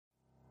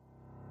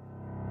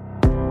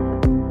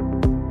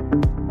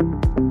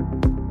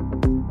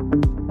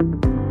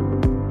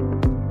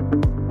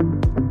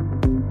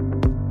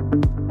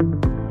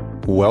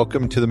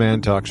Welcome to the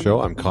Man Talk Show.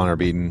 I'm Connor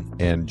Beaton,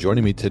 and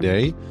joining me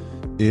today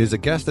is a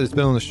guest that has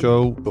been on the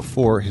show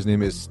before. His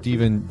name is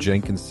Stephen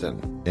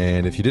Jenkinson.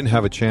 And if you didn't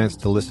have a chance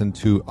to listen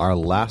to our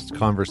last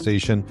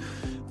conversation,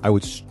 I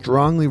would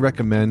strongly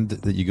recommend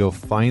that you go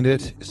find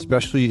it,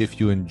 especially if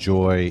you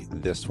enjoy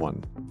this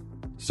one.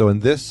 So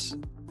in this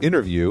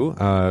interview,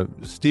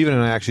 Stephen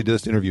and I actually did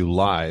this interview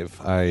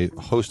live. I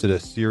hosted a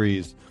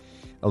series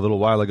a little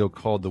while ago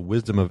called the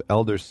Wisdom of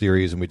Elders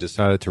series, and we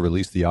decided to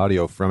release the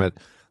audio from it,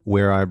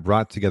 where I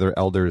brought together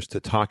elders to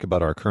talk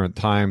about our current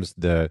times,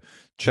 the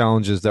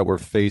challenges that we're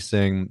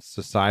facing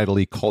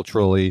societally,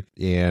 culturally.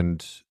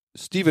 And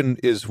Stephen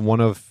is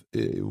one of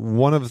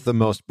the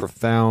most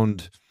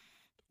profound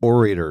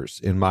orators,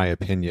 in my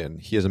opinion.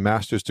 He has a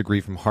master's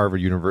degree from Harvard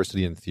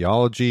University in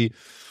theology.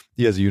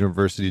 He has a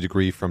university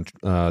degree from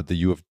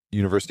the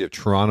University of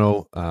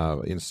Toronto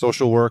in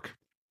social work.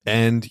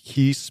 And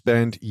he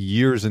spent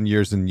years and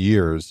years and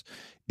years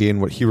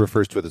in what he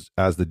refers to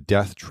as the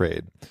death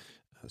trade,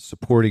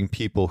 supporting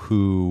people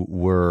who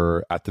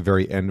were at the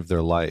very end of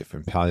their life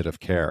in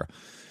palliative care.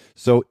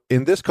 So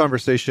in this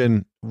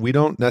conversation, we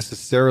don't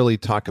necessarily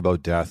talk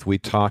about death. We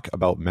talk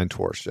about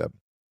mentorship.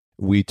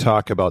 We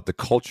talk about the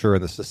culture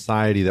and the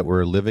society that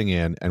we're living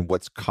in and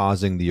what's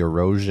causing the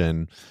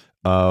erosion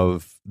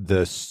of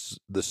the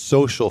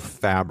social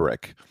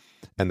fabric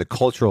and the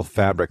cultural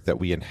fabric that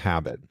we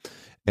inhabit.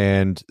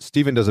 And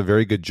Stephen does a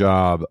very good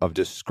job of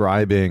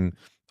describing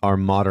our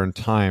modern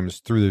times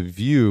through the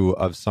view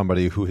of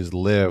somebody who has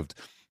lived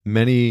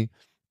many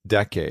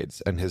decades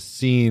and has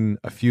seen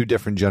a few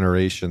different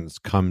generations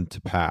come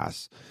to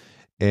pass.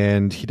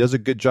 And he does a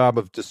good job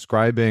of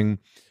describing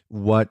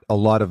what a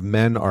lot of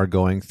men are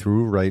going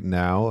through right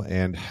now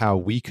and how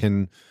we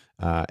can,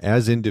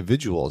 as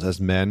individuals,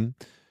 as men,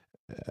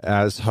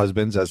 as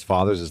husbands, as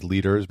fathers, as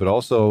leaders, but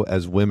also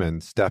as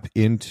women, step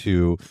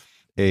into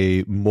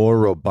a more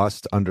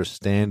robust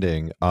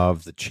understanding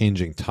of the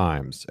changing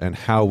times and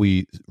how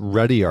we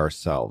ready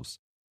ourselves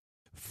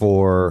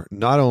for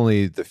not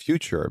only the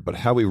future, but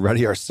how we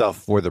ready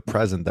ourselves for the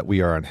present that we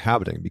are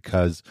inhabiting.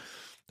 Because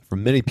for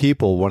many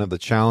people, one of the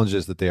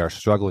challenges that they are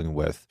struggling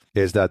with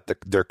is that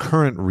their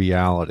current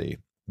reality,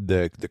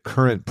 the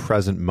current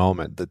present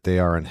moment that they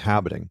are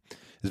inhabiting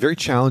is very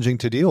challenging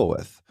to deal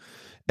with.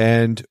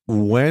 And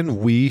when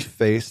we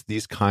face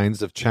these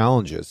kinds of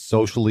challenges,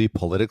 socially,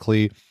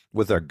 politically,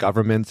 with our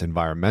governments,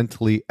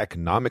 environmentally,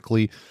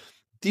 economically,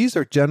 these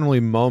are generally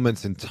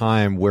moments in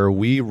time where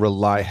we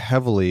rely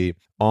heavily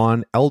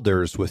on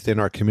elders within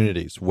our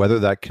communities, whether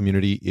that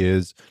community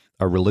is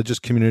a religious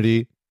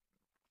community,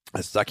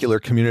 a secular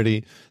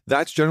community.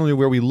 That's generally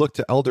where we look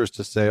to elders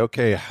to say,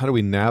 okay, how do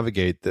we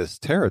navigate this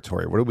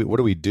territory? What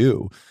do we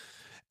do?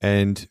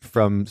 And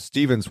from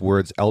Stephen's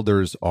words,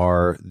 elders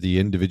are the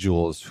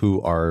individuals who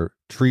are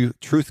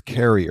truth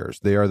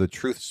carriers. They are the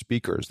truth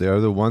speakers. They are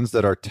the ones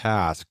that are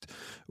tasked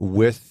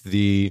with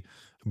the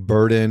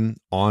burden,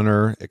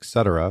 honor,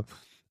 etc.,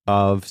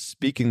 of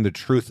speaking the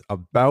truth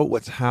about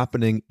what's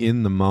happening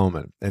in the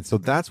moment. And so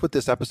that's what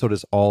this episode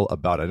is all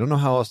about. I don't know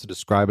how else to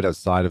describe it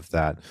outside of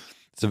that.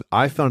 So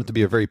I found it to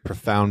be a very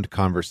profound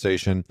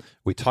conversation.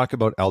 We talk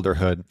about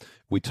elderhood.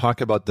 We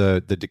talk about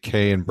the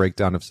decay and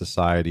breakdown of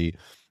society.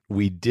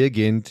 We dig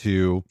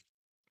into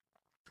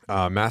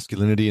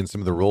masculinity and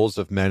some of the roles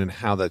of men and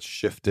how that's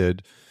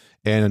shifted,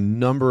 and a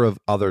number of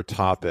other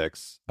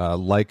topics,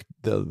 like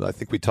I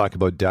think we talk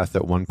about death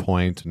at one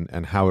point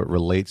and how it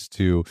relates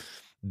to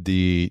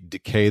the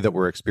decay that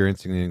we're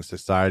experiencing in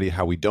society,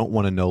 how we don't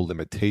want to know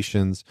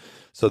limitations.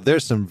 So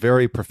there's some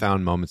very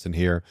profound moments in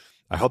here.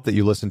 I hope that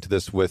you listen to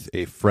this with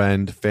a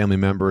friend, family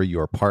member,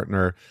 your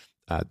partner.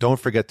 Don't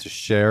forget to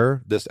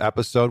share this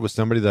episode with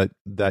somebody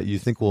that you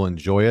think will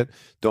enjoy it.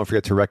 Don't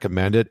forget to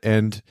recommend it.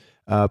 And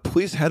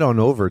please head on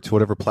over to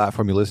whatever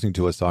platform you're listening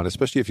to us on,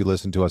 especially if you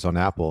listen to us on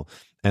Apple,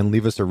 and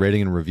leave us a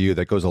rating and review.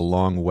 That goes a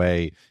long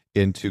way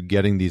into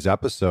getting these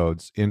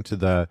episodes into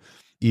the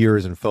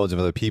ears and phones of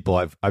other people.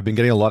 I've been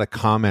getting a lot of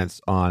comments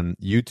on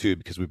YouTube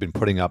because we've been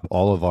putting up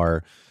all of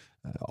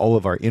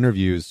our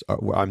interviews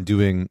I'm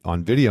doing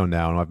on video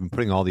now, and I've been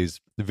putting all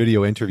these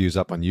video interviews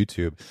up on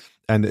YouTube.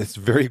 And it's a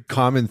very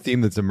common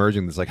theme that's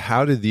emerging. It's like,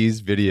 how do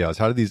these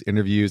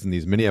interviews and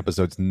these mini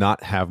episodes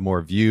not have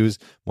more views,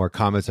 more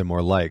comments, and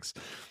more likes?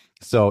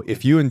 So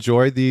if you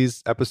enjoy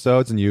these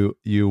episodes and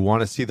you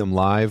want to see them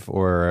live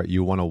or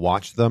you want to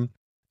watch them,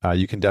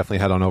 you can definitely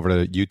head on over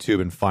to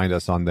YouTube and find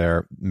us on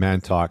their the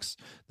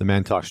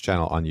Man Talks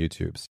channel on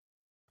YouTube.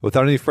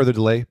 Without any further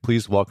delay,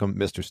 please welcome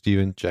Mr.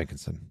 Stephen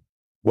Jenkinson.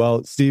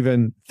 Well,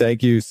 Stephen,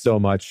 thank you so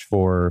much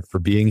for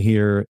being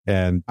here.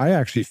 And I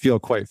actually feel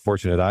quite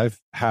fortunate. I've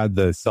had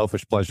the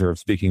selfish pleasure of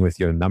speaking with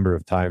you a number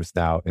of times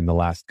now in the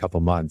last couple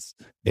months.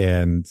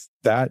 And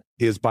that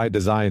is by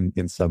design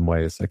in some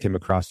ways. I came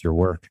across your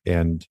work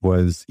and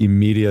was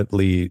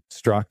immediately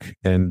struck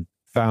and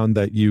found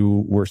that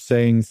you were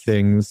saying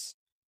things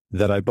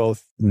that I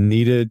both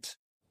needed,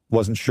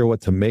 wasn't sure what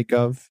to make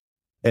of.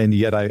 And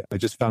yet I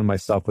just found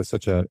myself with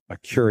such a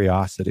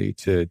curiosity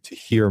to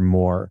hear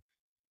more.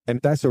 And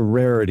that's a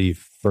rarity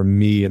for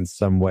me in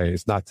some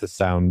ways, not to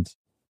sound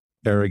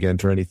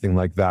arrogant or anything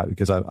like that,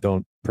 because I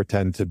don't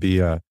pretend to be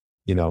a,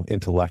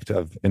 intellect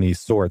of any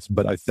sorts.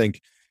 But I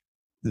think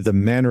the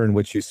manner in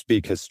which you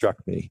speak has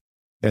struck me.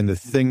 And the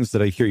things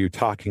that I hear you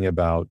talking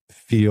about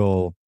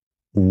feel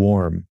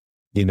warm,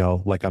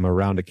 like I'm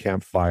around a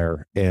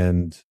campfire,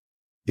 and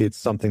it's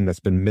something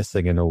that's been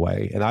missing in a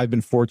way. And I've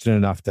been fortunate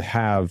enough to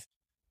have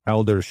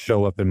elders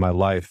show up in my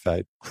life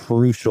at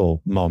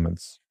crucial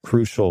moments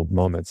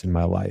in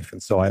my life.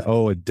 And so I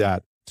owe a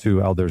debt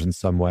to elders in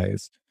some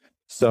ways.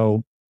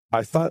 So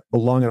I thought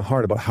long and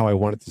hard about how I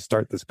wanted to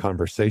start this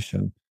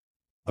conversation,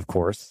 of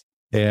course.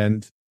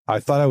 And I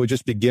thought I would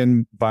just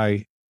begin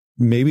by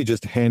maybe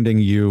just handing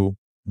you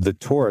the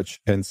torch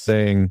and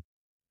saying,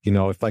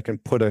 if I can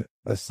put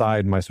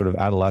aside my sort of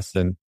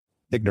adolescent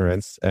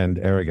ignorance and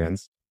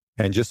arrogance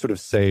and just sort of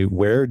say,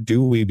 where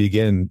do we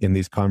begin in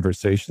these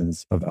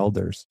conversations of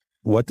elders?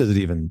 What does it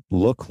even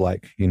look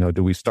like?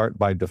 Do we start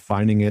by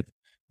defining it?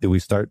 Do we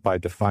start by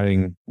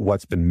defining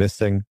what's been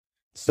missing?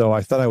 So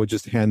I thought I would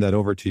just hand that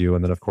over to you.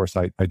 And then, of course,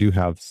 I do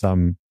have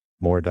some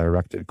more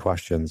directed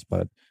questions,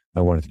 but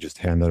I wanted to just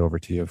hand that over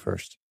to you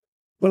first.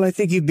 Well, I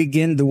think you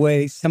begin the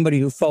way somebody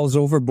who falls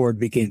overboard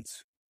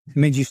begins. It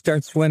means you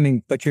start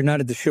swimming, but you're not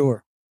at the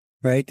shore,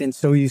 right? And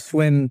so you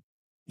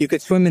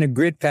could swim in a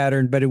grid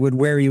pattern, but it would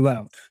wear you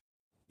out.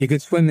 You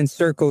could swim in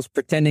circles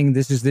pretending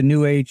this is the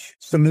new age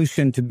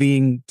solution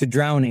to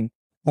drowning,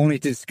 only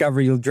to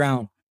discover you'll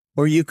drown.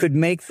 Or you could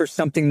make for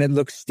something that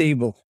looks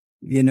stable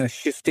in a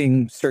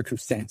shifting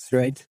circumstance,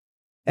 right?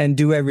 And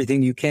do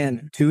everything you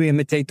can to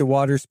imitate the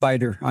water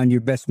spider on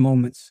your best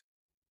moments.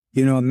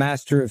 A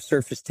master of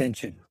surface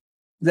tension.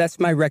 That's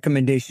my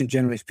recommendation,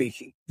 generally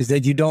speaking, is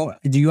that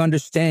do you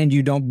understand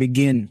you don't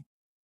begin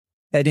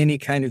at any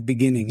kind of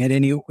beginning,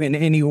 in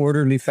any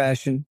orderly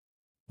fashion?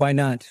 Why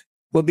not?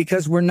 Well,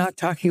 because we're not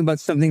talking about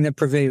something that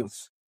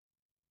prevails.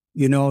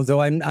 Though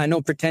I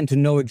don't pretend to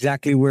know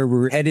exactly where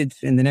we're headed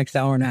in the next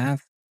hour and a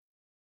half,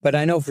 but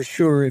I know for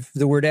sure if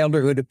the word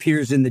elderhood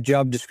appears in the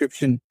job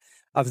description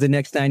of the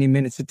next 90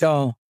 minutes at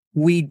all,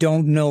 we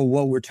don't know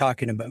what we're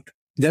talking about.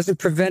 It doesn't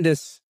prevent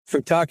us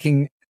from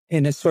talking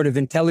in a sort of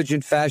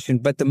intelligent fashion,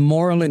 but the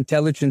moral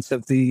intelligence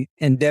of the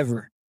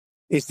endeavor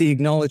is the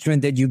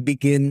acknowledgement that you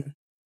begin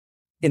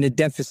in a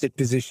deficit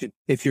position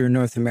if you're a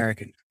North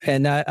American.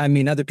 And I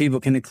mean, other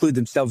people can include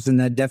themselves in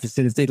that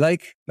deficit if they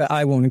like, but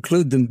I won't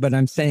include them. But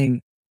I'm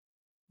saying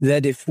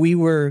that if we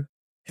were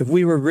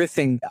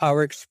riffing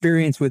our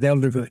experience with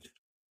elderhood,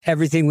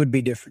 everything would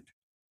be different.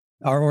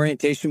 Our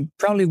orientation,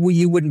 probably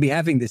you wouldn't be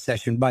having this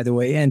session, by the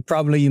way, and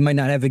probably you might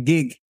not have a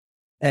gig.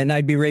 And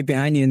I'd be right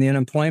behind you in the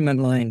unemployment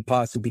line,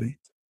 possibly.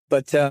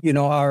 But,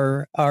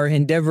 our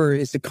endeavor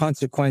is a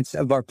consequence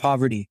of our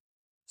poverty.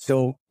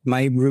 So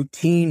my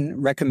routine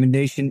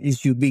recommendation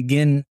is you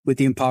begin with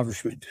the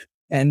impoverishment.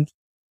 And,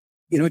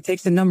 it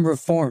takes a number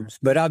of forms,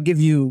 but I'll give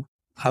you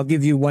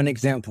one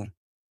example.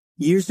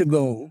 Years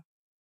ago,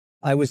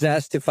 I was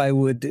asked if I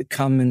would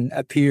come and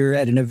appear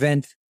at an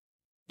event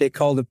they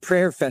called a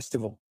prayer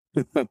festival.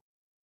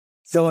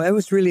 So it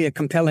was really a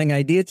compelling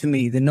idea to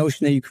me, the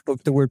notion that you could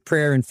put the word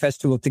prayer and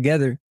festival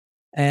together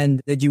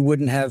and that you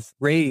wouldn't have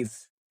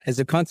rave as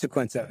a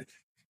consequence of it.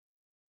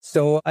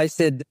 So I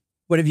said,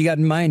 what have you got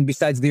in mind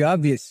besides the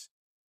obvious?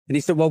 And he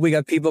said, well, we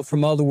got people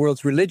from all the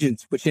world's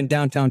religions, which in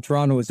downtown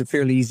Toronto is a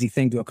fairly easy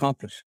thing to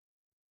accomplish.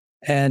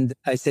 And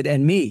I said,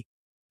 and me?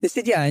 They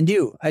said, yeah, and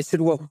you. I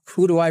said, well,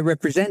 who do I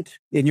represent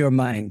in your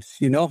minds,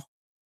 And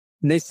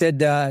they said,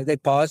 they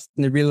paused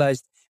and they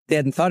realized they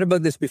hadn't thought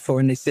about this before.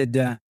 And they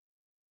said,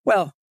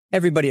 well,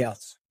 everybody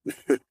else.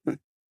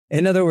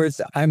 In other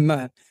words,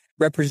 I'm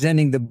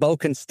representing the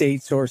Balkan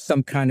states or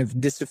some kind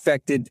of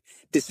disaffected,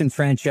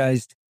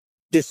 disenfranchised,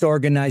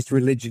 disorganized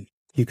religion,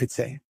 you could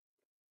say.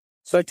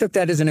 So I took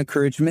that as an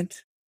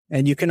encouragement,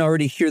 and you can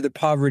already hear the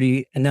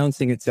poverty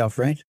announcing itself,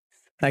 right?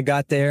 I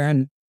got there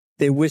and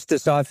they whisked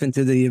us off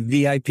into the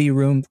VIP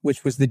room,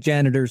 which was the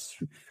janitor's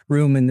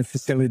room in the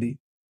facility.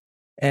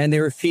 And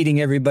they were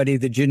feeding everybody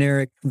the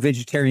generic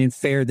vegetarian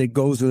fare that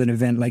goes with an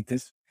event like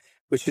this,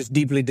 which is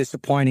deeply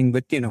disappointing,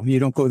 but you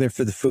don't go there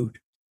for the food.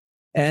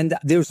 And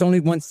there was only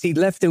one seat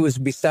left. It was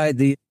beside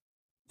the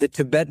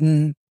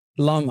Tibetan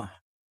Lama,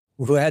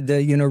 who had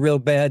the, real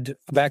bad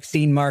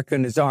vaccine mark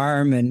on his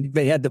arm, and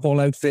they had the whole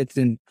outfit.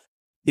 And,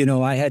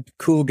 I had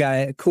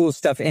cool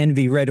stuff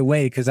envy right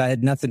away because I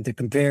had nothing to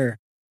compare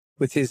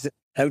with his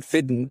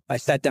outfit. And I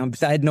sat down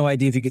because I had no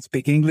idea if he could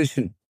speak English,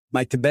 and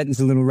my Tibetan's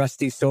a little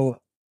rusty. So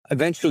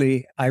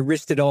eventually I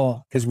risked it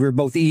all because we were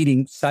both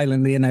eating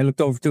silently. And I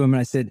looked over to him and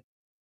I said,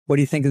 what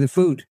do you think of the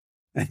food?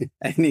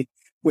 And he,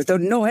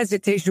 without no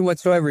hesitation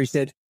whatsoever, he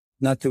said,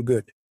 not too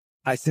good.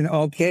 I said,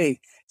 okay.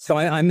 So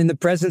I'm in the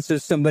presence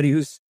of somebody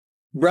who's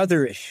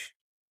brotherish.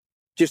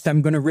 Just,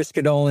 I'm going to risk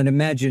it all and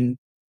imagine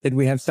that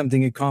we have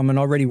something in common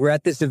already. We're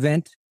at this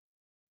event.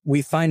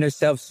 We find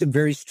ourselves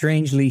very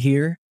strangely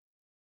here,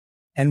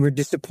 and we're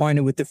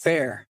disappointed with the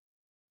fare.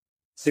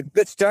 It's a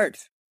good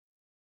start.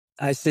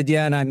 I said,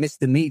 yeah, and I missed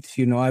the meat.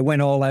 I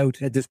went all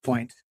out at this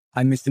point.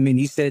 I missed the meat.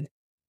 He said,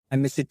 I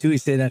miss it too. He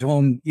said, at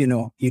home, you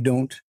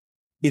don't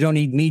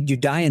eat meat, you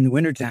die in the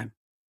wintertime.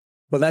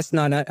 Well, that's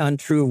not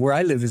untrue of where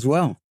I live as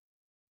well.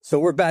 So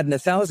we're batting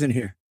 1,000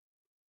 here.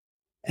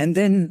 And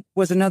then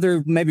was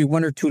another maybe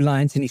one or two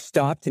lines, and he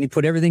stopped and he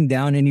put everything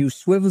down and he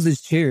swivels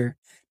his chair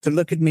to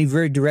look at me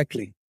very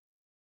directly.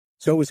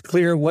 So it was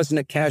clear it wasn't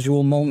a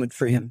casual moment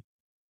for him.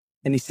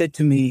 And he said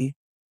to me,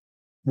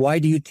 "Why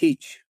do you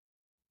teach?"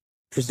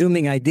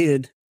 Presuming I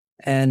did,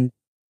 and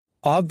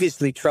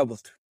obviously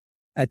troubled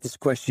at this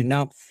question.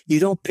 Now, you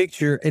don't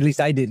picture, at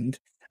least I didn't,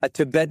 a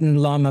Tibetan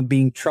Lama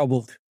being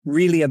troubled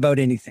really about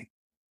anything.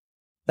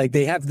 Like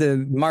they have the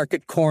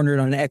market cornered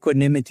on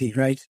equanimity,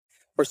 right?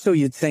 Or so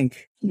you'd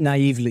think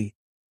naively.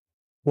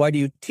 Why do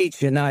you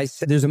teach? And I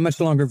said, there's a much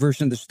longer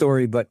version of the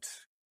story, but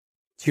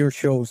it's your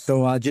show.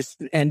 So I'll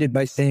just end it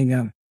by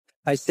saying,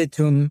 I said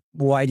to him,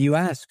 "Why do you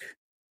ask?"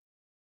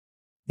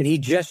 And he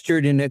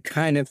gestured in a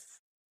kind of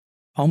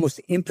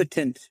almost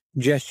impotent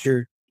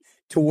gesture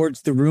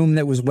towards the room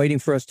that was waiting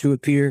for us to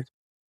appear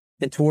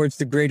and towards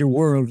the greater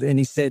world. And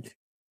he said,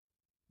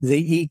 "They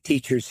eat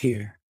teachers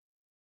here."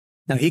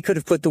 Now, he could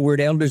have put the word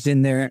elders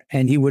in there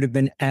and he would have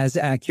been as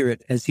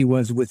accurate as he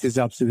was with his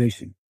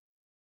observation.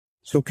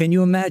 So can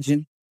you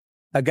imagine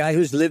a guy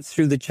who's lived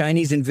through the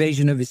Chinese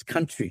invasion of his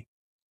country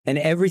and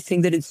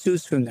everything that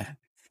ensues from that,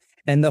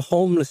 and the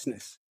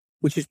homelessness,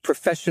 which is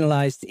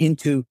professionalized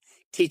into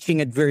teaching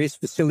at various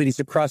facilities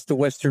across the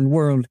Western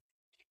world,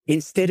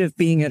 instead of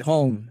being at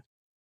home,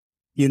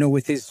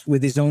 with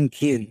his own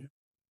kin.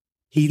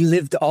 He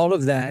lived all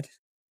of that,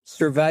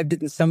 survived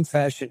it in some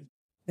fashion,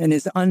 and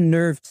is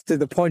unnerved to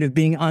the point of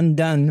being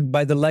undone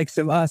by the likes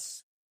of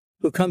us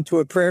who come to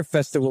a prayer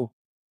festival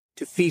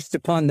to feast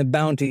upon the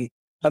bounty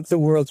of the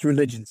world's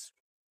religions.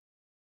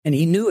 And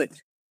he knew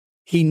it.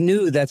 He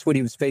knew that's what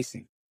he was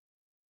facing.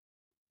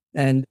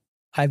 And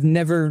I've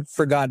never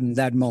forgotten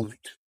that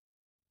moment.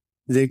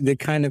 The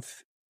kind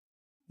of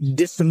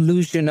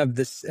disillusion of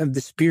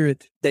the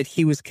spirit that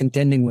he was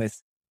contending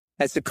with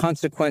as a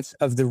consequence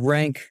of the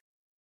rank,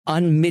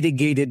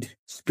 unmitigated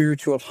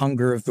spiritual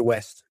hunger of the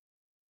West,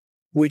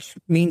 which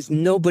means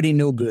nobody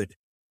no good,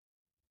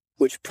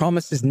 which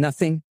promises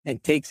nothing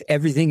and takes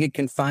everything it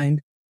can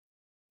find.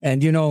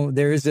 And,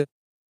 there's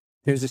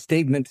a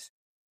statement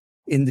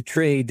in the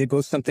trade that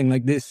goes something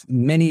like this: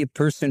 many a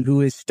person who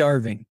is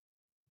starving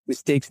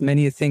mistakes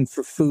many a thing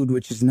for food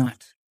which is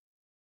not,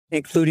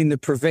 including the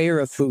purveyor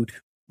of food,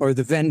 or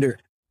the vendor,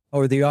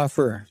 or the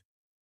offerer,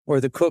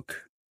 or the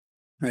cook,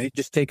 right?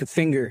 Just take a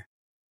finger.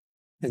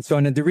 And so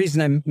on. And the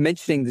reason I'm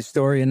mentioning the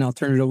story, and I'll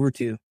turn it over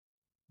to you,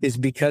 is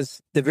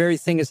because the very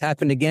thing has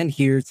happened again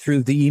here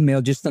through the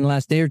email just in the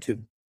last day or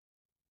two,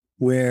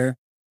 where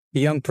a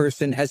young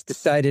person has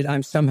decided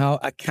I'm somehow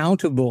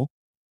accountable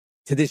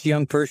to this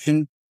young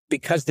person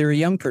because they're a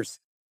young person.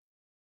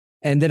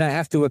 And then I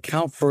have to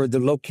account for the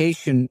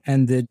location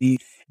and the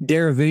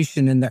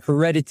derivation and the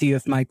heredity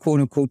of my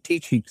quote unquote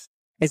teachings,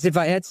 as if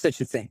I had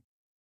such a thing,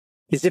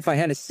 as if I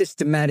had a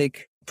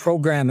systematic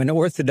program, an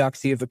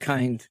orthodoxy of a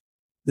kind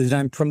that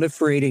I'm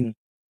proliferating,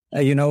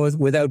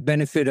 without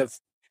benefit of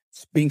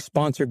being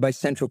sponsored by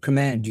Central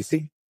Command, you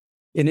see?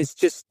 And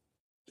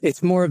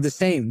it's more of the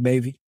same,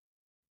 baby.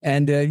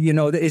 And,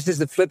 this is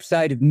the flip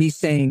side of me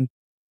saying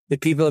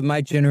that people of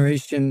my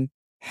generation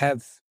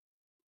have,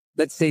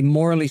 let's say,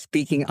 morally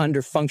speaking,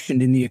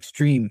 underfunctioned in the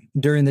extreme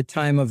during the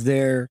time of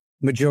their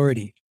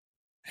majority.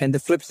 And the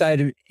flip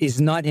side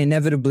is not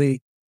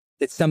inevitably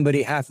that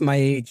somebody half my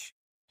age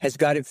has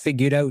got it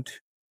figured out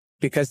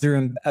because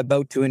they're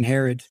about to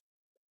inherit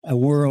a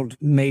world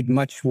made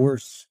much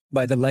worse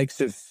by the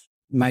likes of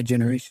my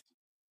generation.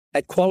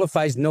 That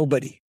qualifies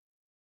nobody,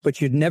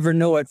 but you'd never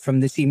know it from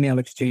this email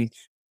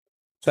exchange.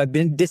 So I've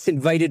been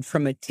disinvited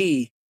from a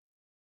tea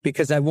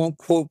because I won't,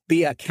 quote,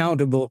 be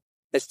accountable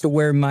as to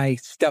where my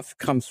stuff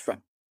comes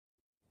from.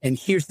 And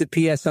here's the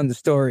PS on the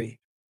story.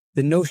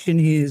 The notion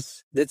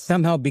is that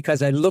somehow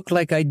because I look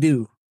like I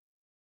do,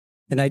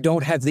 and I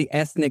don't have the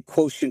ethnic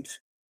quotient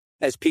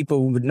as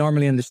people would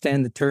normally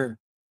understand the term,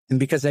 and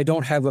because I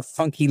don't have a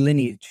funky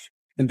lineage,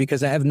 and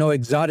because I have no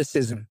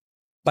exoticism,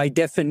 by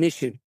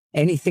definition,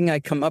 anything I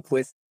come up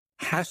with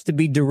has to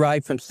be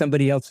derived from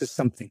somebody else's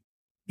something.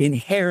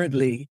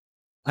 Inherently,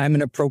 I'm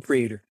an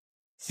appropriator.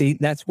 See,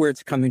 that's where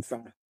it's coming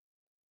from.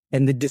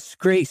 And the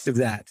disgrace of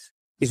that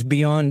is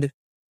beyond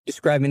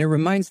describing. It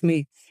reminds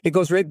me, it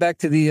goes right back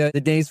to the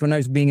days when I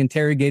was being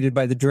interrogated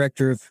by the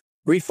director of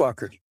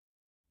Reefwalker,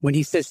 when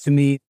he says to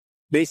me,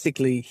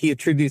 basically, he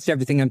attributes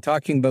everything I'm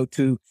talking about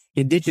to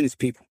indigenous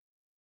people,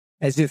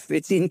 as if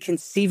it's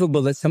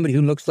inconceivable that somebody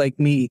who looks like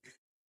me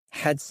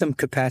had some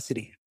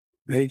capacity,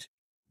 right?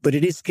 But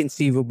it is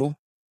conceivable.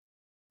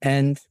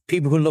 And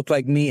people who look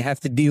like me have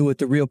to deal with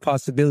the real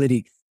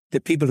possibility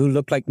that people who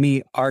look like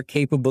me are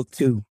capable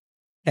too,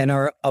 and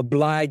are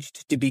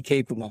obliged to be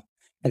capable,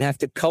 and have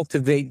to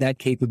cultivate that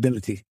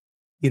capability,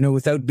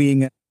 without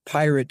being a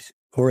pirate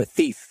or a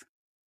thief.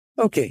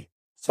 Okay,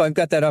 so I've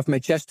got that off my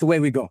chest.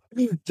 Away we go.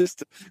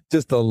 Just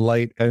a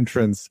light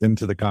entrance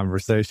into the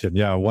conversation.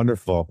 Yeah,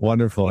 wonderful.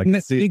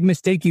 Big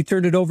mistake. You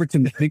turned it over to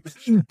me.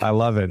 I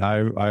love it.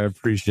 I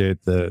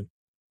appreciate the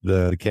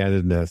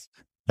candidness.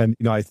 And,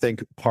 I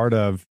think part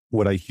of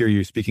what I hear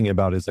you speaking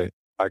about is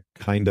a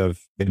kind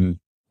of, and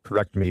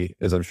correct me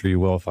as I'm sure you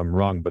will if I'm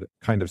wrong, but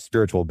kind of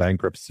spiritual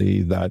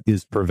bankruptcy that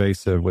is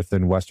pervasive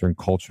within Western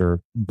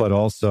culture, but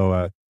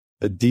also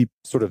a deep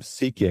sort of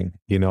seeking.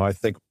 I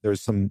think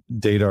there's some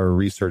data or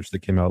research that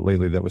came out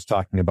lately that was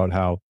talking about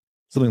how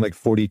something like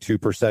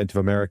 42% of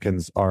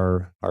Americans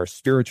are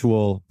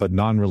spiritual but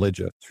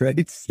non-religious.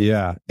 Right.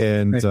 Yeah,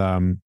 and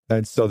Right.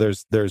 and so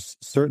there's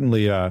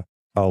certainly a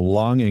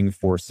longing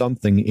for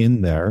something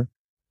in there,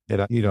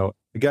 and I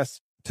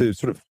guess to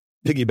sort of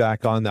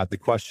piggyback on that, the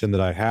question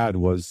that I had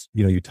was,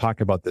 you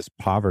talk about this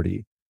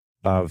poverty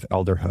of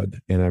elderhood,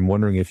 and I'm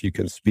wondering if you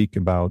can speak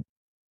about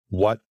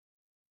what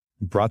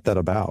brought that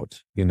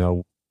about,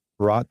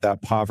 brought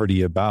that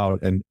poverty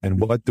about, and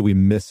what do we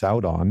miss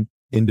out on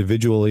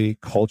individually,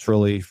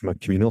 culturally, from a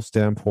communal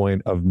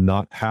standpoint of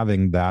not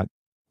having that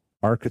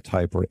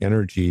archetype or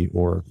energy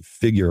or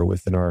figure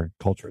within our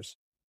cultures?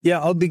 Yeah,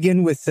 I'll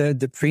begin with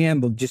the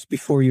preamble just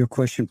before your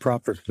question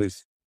proper,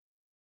 please.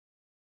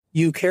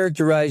 You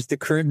characterize the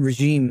current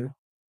regime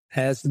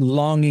as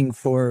longing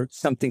for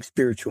something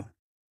spiritual.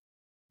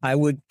 I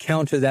would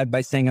counter that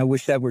by saying I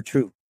wish that were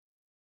true,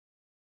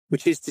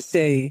 which is to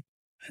say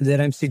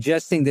that I'm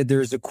suggesting that there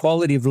is a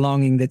quality of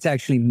longing that's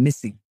actually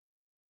missing.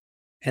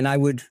 And I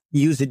would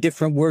use a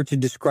different word to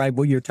describe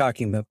what you're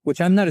talking about, which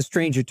I'm not a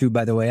stranger to,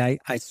 by the way.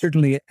 I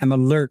certainly am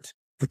alert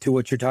to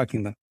what you're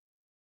talking about.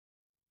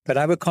 But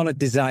I would call it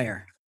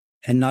desire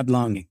and not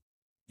longing.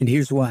 And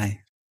here's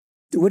why.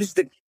 What is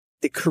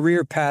the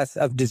career path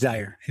of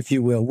desire, if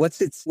you will?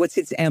 What's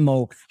its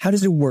MO? How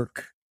does it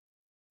work?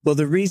 Well,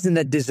 the reason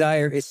that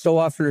desire is so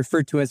often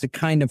referred to as a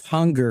kind of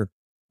hunger,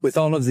 with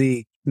all of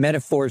the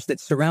metaphors that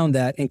surround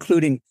that,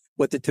 including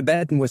what the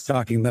Tibetan was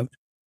talking about,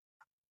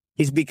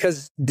 is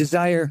because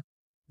desire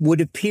would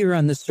appear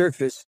on the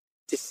surface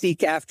to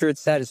seek after its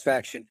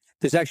satisfaction.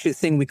 There's actually a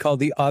thing we call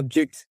the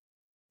object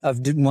of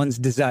one's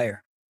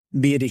desire,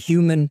 be it a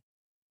human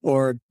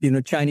or,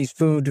 Chinese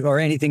food or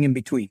anything in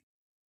between.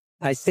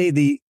 I say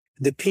the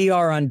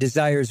PR on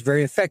desire is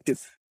very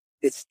effective.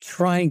 It's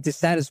trying to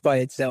satisfy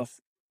itself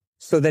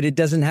so that it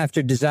doesn't have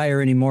to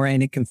desire anymore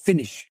and it can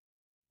finish.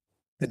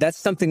 But that's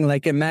something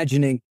like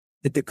imagining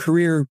that the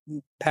career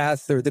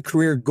path or the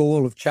career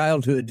goal of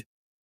childhood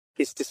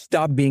is to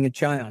stop being a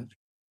child.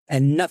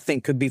 And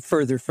nothing could be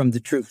further from the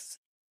truth.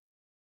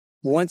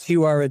 Once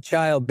you are a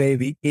child,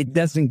 baby, it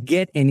doesn't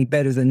get any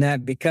better than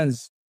that,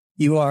 because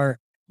you are,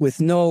 with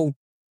no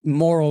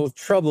moral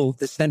trouble,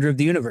 the center of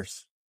the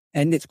universe.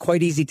 And it's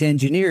quite easy to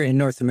engineer in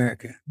North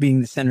America,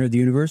 being the center of the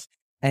universe.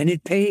 And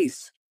it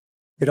pays.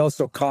 It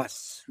also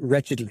costs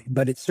wretchedly,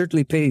 but it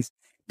certainly pays.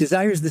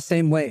 Desire is the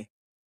same way,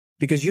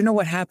 because you know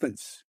what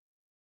happens.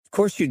 Of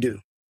course you do.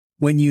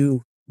 When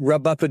you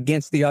rub up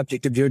against the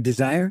object of your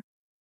desire,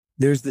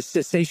 there's the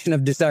cessation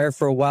of desire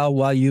for a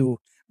while you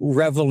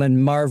revel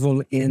and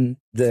marvel in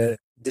the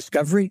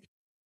discovery.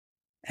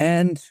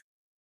 And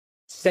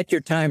set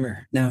your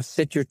timer. Now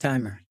set your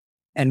timer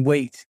and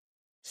wait.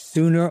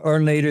 Sooner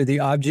or later, the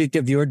object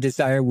of your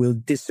desire will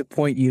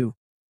disappoint you.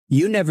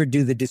 You never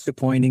do the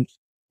disappointing.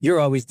 You're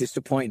always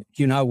disappointed.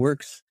 You know how it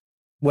works?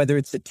 Whether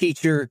it's a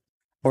teacher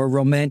or a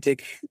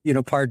romantic,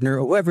 partner,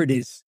 or whoever it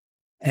is.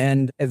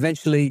 And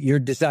eventually your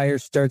desire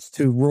starts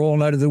to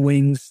roll out of the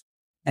wings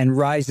and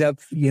rise up,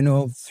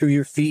 through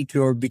your feet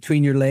or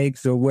between your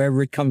legs or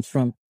wherever it comes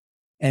from.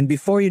 And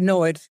before you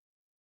know it,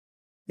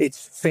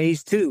 it's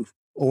phase 2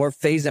 or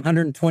phase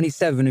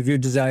 127 of your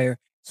desire.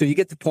 So you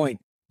get the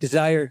point.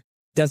 Desire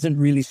doesn't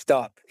really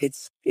stop.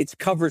 Its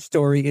cover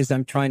story is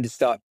I'm trying to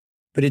stop,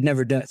 but it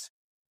never does.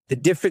 The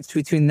difference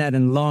between that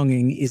and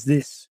longing is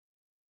this.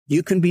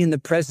 You can be in the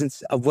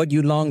presence of what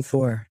you long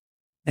for,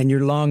 and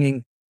your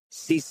longing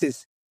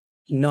ceases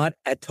not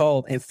at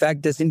all. In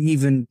fact, doesn't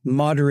even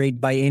moderate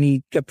by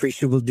any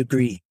appreciable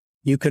degree.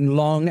 You can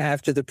long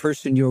after the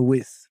person you're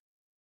with.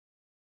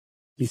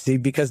 You see,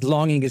 because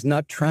longing is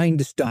not trying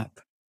to stop.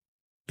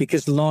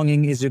 Because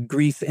longing is a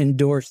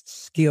grief-endorsed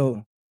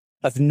skill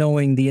of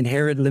knowing the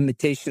inherent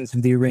limitations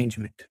of the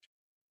arrangement.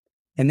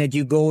 And that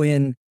you go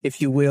in,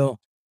 if you will,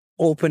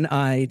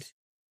 open-eyed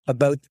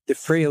about the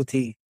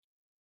frailty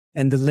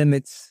and the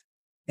limits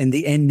and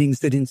the endings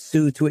that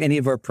ensue to any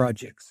of our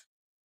projects.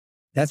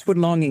 That's what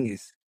longing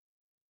is.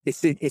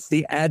 It's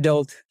the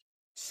adult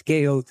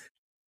scaled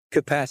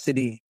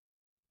capacity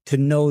to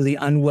know the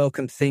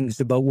unwelcome things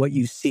about what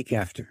you seek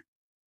after.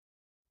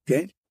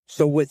 Okay?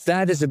 So with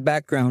that as a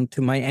background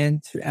to my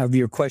answer of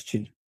your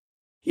question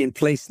in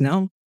place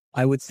now,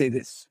 I would say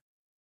this.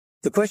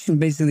 The question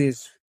basically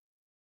is,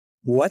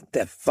 what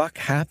the fuck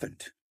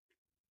happened?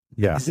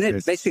 Yeah. Isn't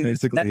it?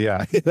 Basically,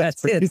 yeah.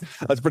 That's it.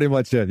 That's pretty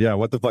much it. Yeah.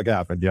 What the fuck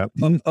happened? Yeah.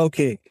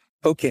 Okay.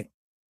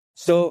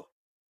 So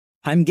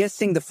I'm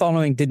guessing the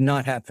following did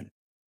not happen.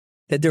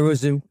 That there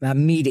was a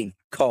meeting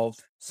called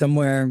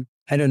somewhere,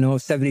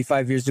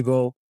 75 years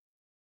ago,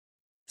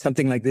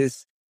 something like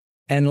this.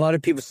 And a lot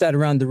of people sat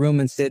around the room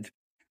and said,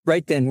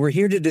 right then, we're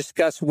here to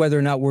discuss whether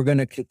or not we're going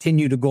to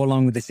continue to go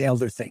along with this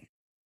elder thing.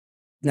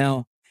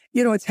 Now,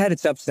 it's had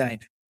its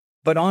upside.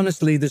 But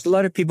honestly, there's a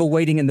lot of people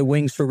waiting in the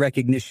wings for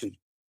recognition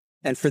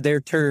and for their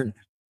turn,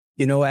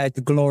 at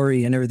the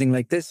glory and everything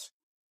like this.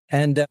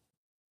 And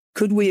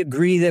could we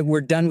agree that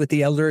we're done with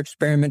the elder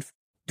experiment?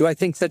 Do I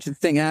think such a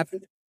thing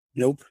happened?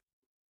 Nope.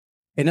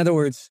 In other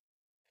words,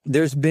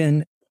 there's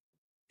been,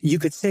 you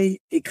could say,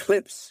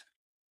 eclipse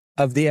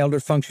of the elder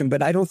function,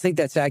 but I don't think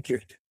that's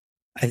accurate.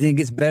 I think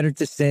it's better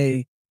to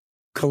say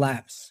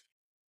collapse.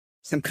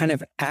 Some kind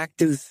of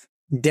active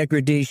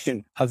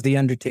degradation of the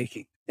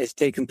undertaking has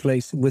taken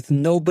place with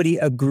nobody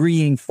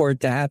agreeing for it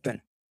to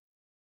happen,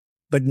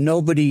 but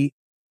nobody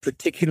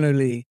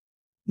particularly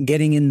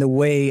getting in the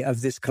way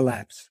of this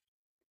collapse.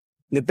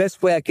 The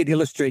best way I could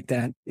illustrate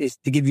that is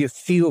to give you a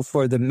feel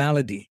for the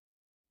malady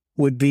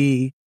would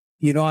be,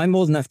 I'm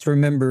old enough to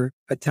remember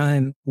a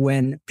time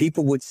when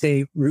people would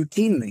say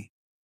routinely,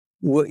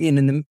 in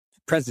the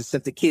presence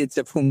of the kids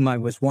of whom I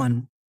was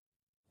one,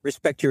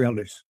 respect your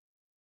elders.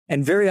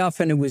 And very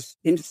often it was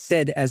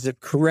said as a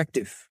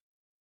corrective.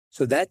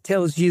 So that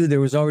tells you there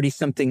was already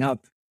something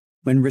up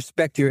when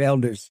respect your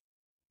elders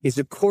is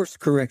a course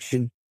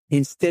correction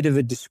instead of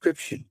a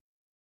description.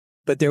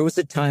 But there was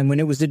a time when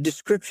it was a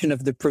description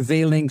of the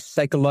prevailing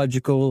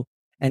psychological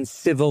and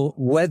civil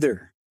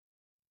weather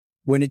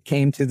when it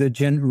came to the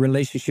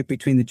relationship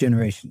between the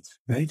generations,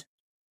 right?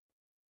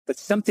 But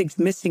something's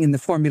missing in the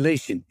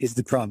formulation is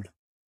the problem.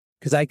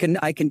 Because I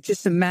can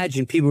just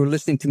imagine people who are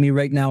listening to me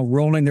right now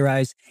rolling their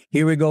eyes.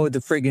 Here we go with the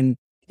friggin'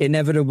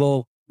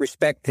 inevitable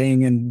respect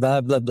thing and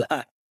blah, blah,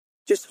 blah.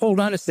 Just hold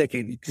on a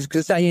second.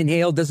 Because I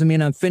inhale doesn't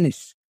mean I'm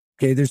finished.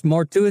 Okay, there's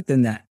more to it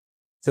than that.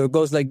 So it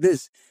goes like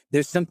this.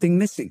 There's something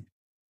missing.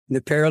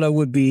 The parallel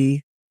would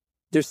be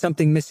there's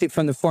something missing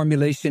from the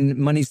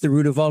formulation, money's the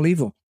root of all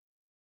evil.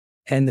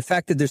 And the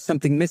fact that there's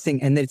something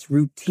missing and that it's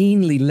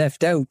routinely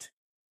left out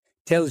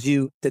tells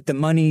you that the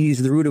money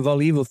is the root of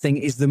all evil thing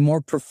is the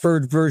more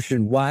preferred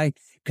version. Why?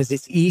 Because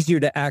it's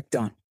easier to act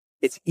on.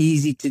 It's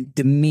easy to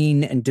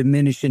demean and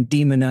diminish and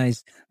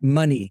demonize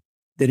money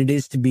than it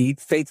is to be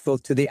faithful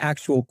to the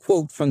actual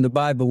quote from the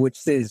Bible, which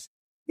says,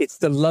 it's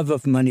the love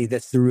of money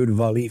that's the root of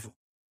all evil,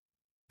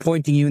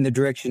 pointing you in the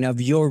direction of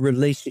your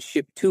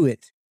relationship to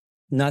it,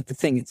 not the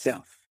thing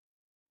itself.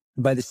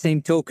 By the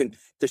same token,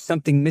 there's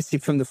something missing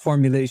from the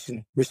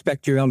formulation,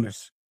 respect your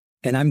elders.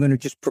 And I'm going to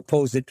just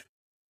propose it.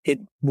 It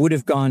would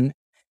have gone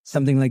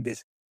something like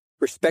this.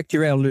 Respect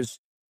your elders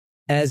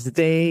as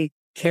they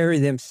carry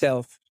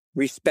themselves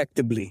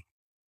respectably.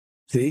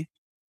 See?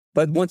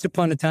 But once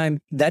upon a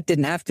time, that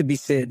didn't have to be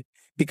said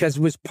because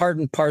it was part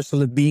and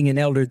parcel of being an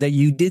elder that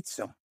you did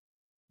so.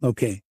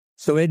 Okay.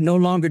 So it no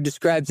longer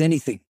describes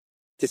anything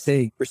to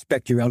say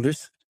respect your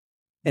elders.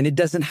 And it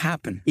doesn't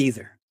happen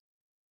either.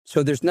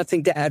 So there's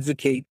nothing to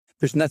advocate.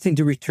 There's nothing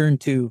to return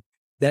to.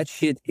 That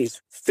shit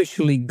is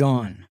officially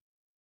gone.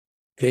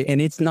 Okay.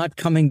 And it's not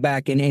coming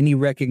back in any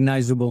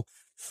recognizable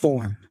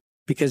form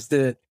because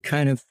the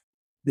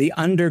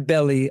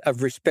underbelly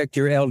of respect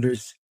your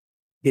elders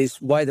is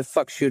why the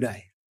fuck should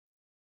I?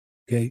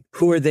 Okay.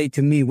 Who are they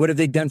to me? What have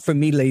they done for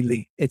me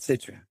lately?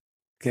 Etc.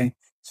 Okay.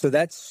 So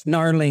that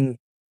snarling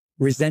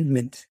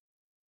resentment,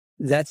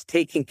 that's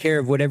taking care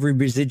of whatever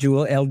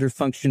residual elder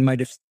function might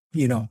have,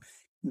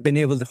 been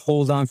able to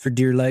hold on for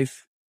dear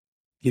life.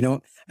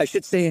 I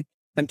should say,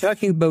 I'm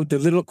talking about the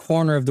little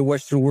corner of the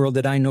Western world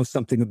that I know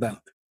something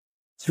about.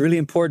 It's really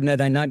important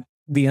that I not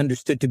be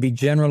understood to be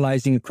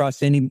generalizing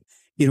across any,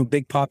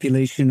 big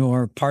population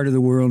or part of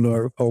the world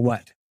or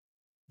what.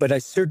 But I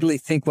certainly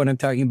think what I'm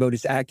talking about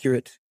is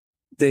accurate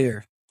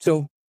there.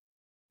 So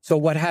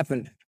what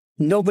happened?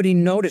 Nobody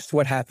noticed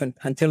what happened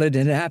until it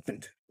had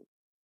happened,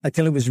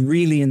 until it was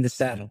really in the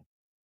saddle.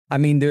 I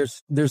mean,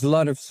 there's a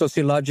lot of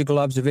sociological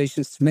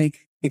observations to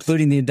make,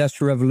 including the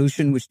Industrial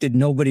Revolution, which did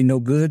nobody no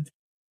good.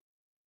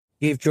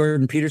 Gave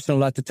Jordan Peterson a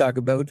lot to talk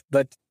about,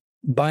 but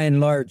by and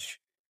large,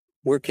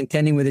 we're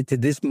contending with it to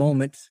this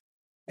moment.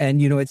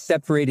 And, it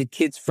separated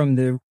kids from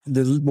the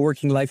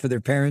working life of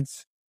their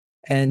parents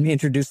and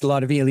introduced a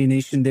lot of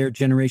alienation there,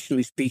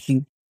 generationally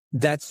speaking.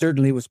 That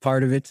certainly was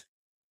part of it.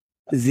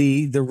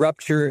 The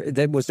rupture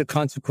that was a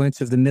consequence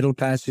of the Middle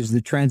Passage,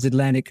 the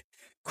transatlantic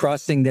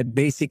crossing that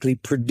basically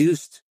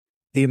produced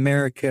the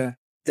America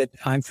that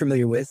I'm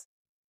familiar with,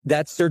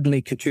 that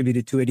certainly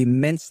contributed to it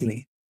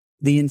immensely.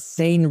 The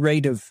insane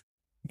rate of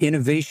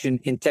innovation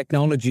in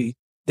technology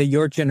that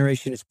your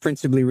generation is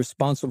principally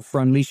responsible for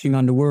unleashing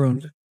on the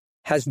world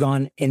has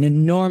gone an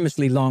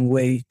enormously long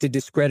way to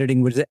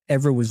discrediting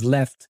whatever was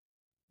left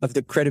of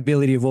the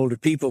credibility of older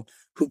people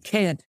who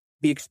can't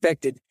be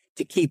expected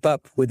to keep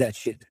up with that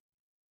shit.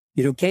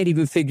 Can't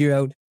even figure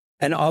out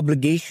an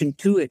obligation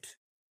to it.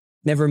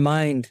 Never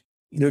mind,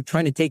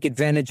 trying to take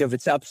advantage of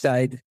its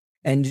upside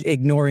and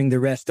ignoring the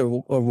rest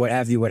or what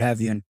have you.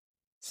 And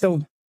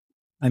so,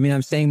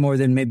 I'm saying more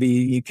than maybe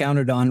you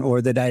counted on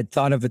or that I had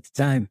thought of at the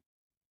time.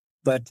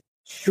 But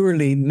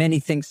surely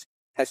many things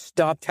have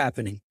stopped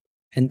happening.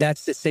 And that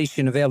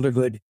cessation of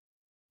elderhood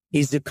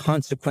is the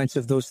consequence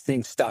of those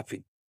things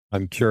stopping.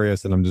 I'm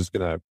curious, and I'm just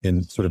going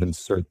to sort of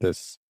insert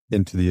this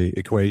into the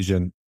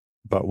equation.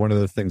 But one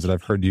of the things that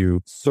I've heard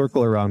you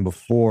circle around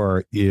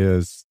before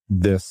is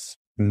this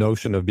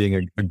notion of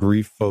being a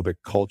grief-phobic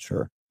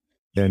culture.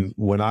 And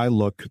when I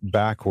look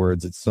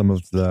backwards at some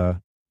of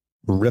the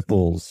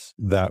ripples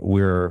that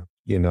we're,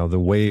 the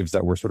waves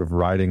that we're sort of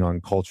riding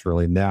on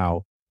culturally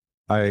now,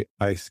 I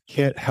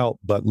can't help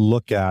but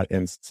look at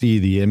and see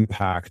the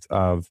impact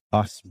of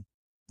us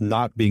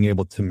not being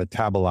able to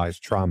metabolize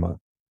trauma,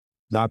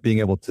 not being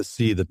able to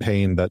see the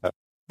pain that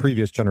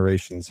previous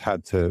generations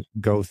had to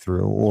go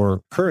through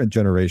or current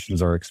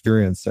generations are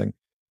experiencing.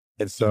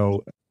 And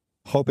so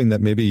hoping that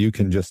maybe you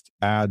can just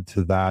add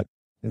to that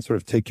and sort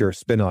of take your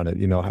spin on it.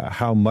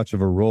 How much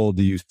of a role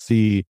do you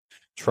see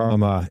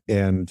trauma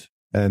and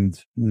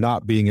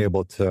not being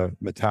able to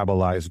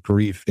metabolize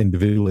grief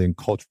individually and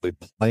culturally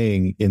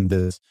playing in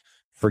this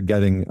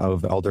forgetting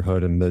of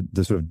elderhood and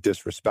the sort of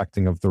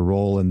disrespecting of the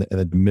role and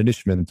the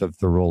diminishment of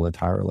the role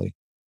entirely?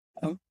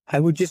 I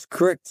would just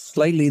correct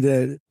slightly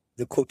the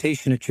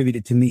quotation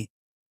attributed to me.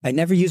 I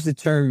never used the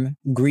term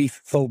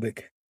grief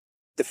phobic.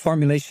 The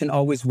formulation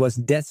always was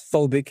death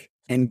phobic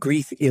and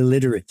grief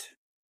illiterate.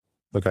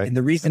 Okay. And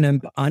the reason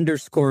I'm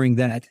underscoring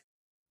that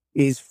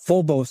is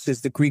phobos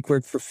is the Greek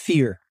word for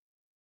fear.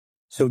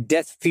 So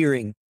death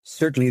fearing,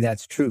 certainly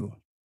that's true.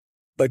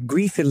 But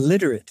grief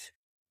illiterate,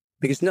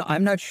 because no,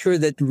 I'm not sure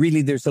that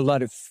really there's a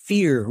lot of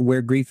fear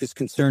where grief is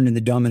concerned in the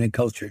dominant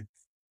culture.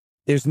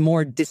 There's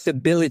more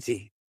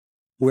disability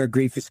where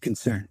grief is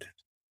concerned.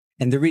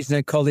 And the reason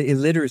I call it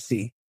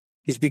illiteracy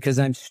is because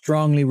I'm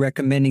strongly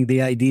recommending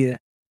the idea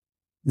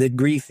that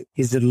grief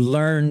is a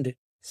learned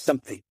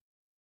something,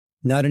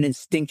 not an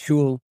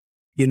instinctual,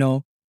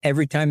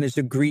 every time there's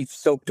a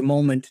grief-soaked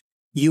moment,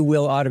 you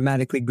will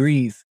automatically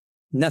grieve.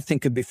 Nothing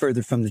could be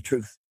further from the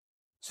truth.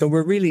 So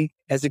we're really,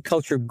 as a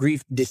culture,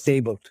 grief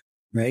disabled,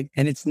 right?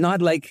 And it's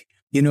not like,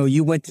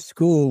 you went to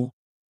school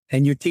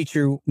and your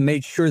teacher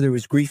made sure there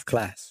was grief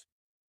class.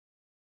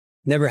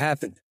 Never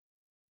happened.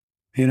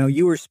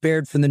 You were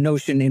spared from the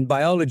notion in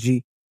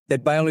biology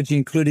that biology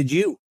included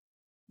you.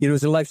 It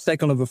was a life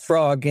cycle of a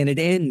frog and it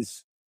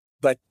ends.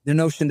 But the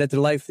notion that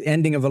the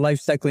ending of a life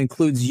cycle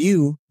includes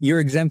you're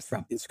exempt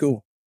from in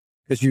school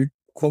because you're,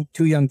 quote,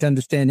 too young to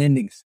understand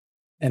endings.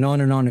 And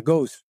on it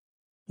goes.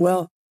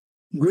 Well,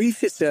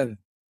 grief is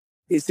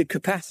a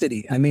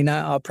capacity. I mean,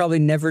 I'll probably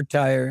never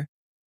tire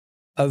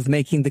of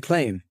making the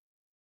claim.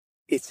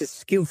 It's a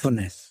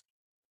skillfulness.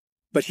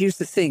 But here's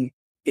the thing.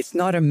 It's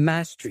not a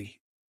mastery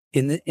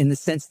in the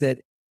sense that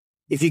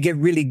if you get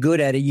really good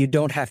at it, you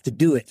don't have to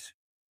do it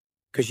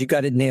because you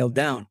got it nailed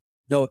down.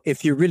 No,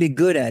 if you're really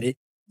good at it,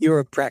 you're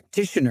a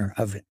practitioner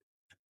of it.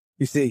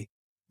 You see,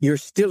 you're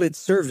still its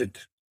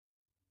servant.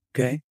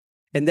 Okay?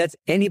 And that's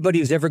anybody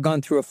who's ever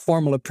gone through a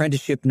formal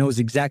apprenticeship knows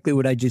exactly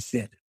what I just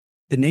said.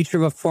 The nature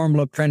of a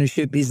formal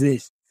apprenticeship is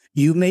this.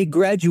 You may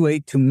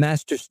graduate to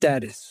master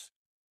status,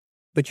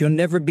 but you'll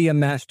never be a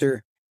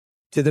master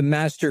to the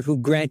master who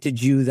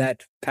granted you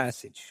that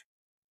passage.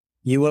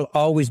 You will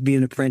always be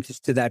an apprentice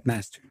to that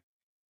master.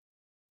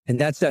 And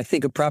that's, I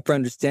think, a proper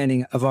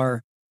understanding of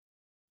our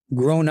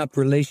grown-up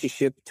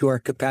relationship to our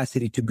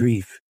capacity to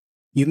grieve.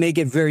 You may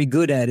get very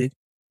good at it,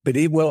 but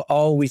it will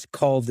always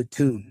call the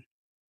tune.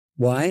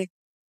 Why?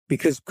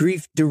 Because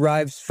grief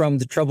derives from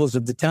the troubles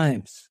of the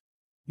times,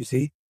 you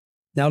see?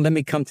 Now let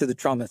me come to the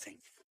trauma thing.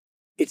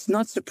 It's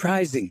not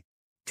surprising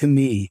to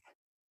me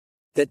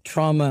that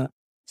trauma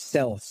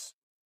sells.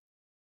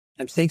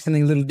 I'm saying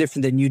something a little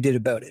different than you did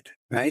about it,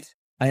 right?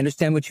 I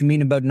understand what you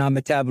mean about not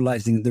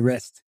metabolizing the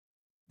rest,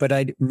 but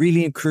I'd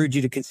really encourage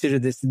you to consider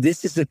this.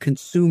 This is a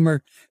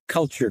consumer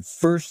culture,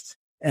 first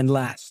and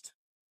last.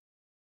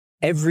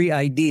 Every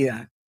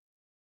idea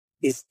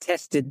is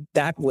tested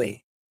that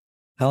way.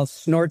 I'll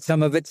snort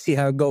some of it, see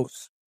how it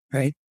goes,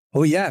 right?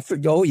 Oh, yeah.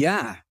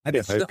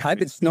 I've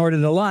been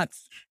snorted a lot.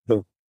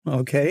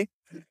 Okay.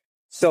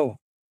 So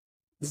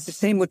it's the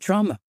same with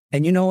trauma.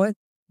 And you know what?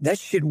 That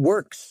shit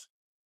works.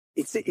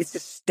 It's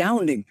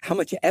astounding how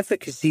much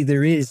efficacy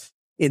there is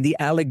in the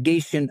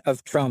allegation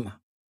of trauma.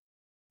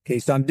 Okay.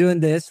 So I'm doing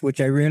this, which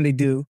I rarely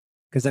do,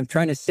 because I'm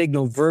trying to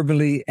signal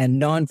verbally and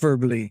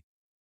non-verbally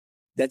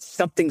that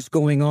something's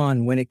going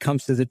on when it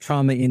comes to the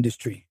trauma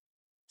industry.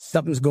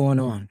 Something's going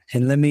on.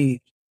 And let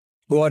me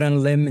go out on a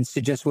limb and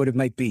suggest what it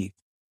might be.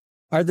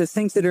 Are there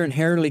things that are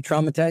inherently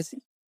traumatizing?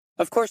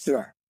 Of course there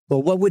are.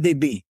 Well, what would they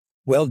be?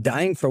 Well,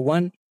 dying for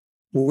one.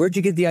 Well, where'd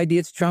you get the idea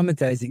it's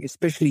traumatizing,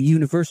 especially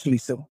universally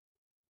so?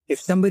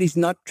 If somebody's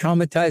not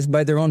traumatized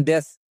by their own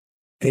death,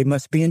 they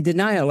must be in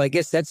denial. I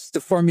guess that's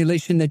the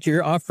formulation that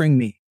you're offering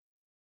me.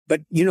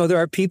 But, there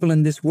are people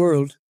in this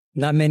world,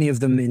 not many of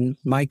them in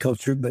my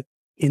culture, but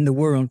in the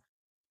world,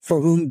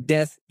 for whom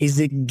death is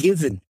a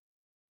given.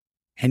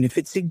 And if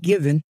it's a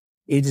given,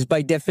 it is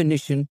by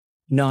definition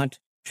not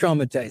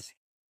traumatizing.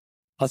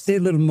 I'll say a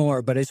little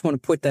more, but I just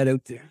want to put that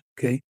out there,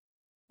 okay?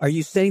 Are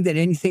you saying that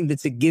anything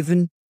that's a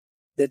given,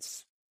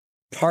 that's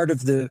part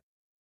of the,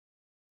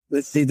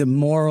 let's say, the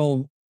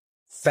moral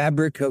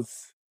fabric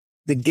of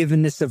the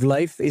givenness of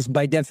life is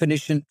by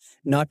definition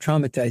not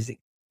traumatizing?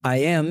 I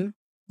am,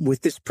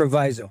 with this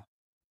proviso.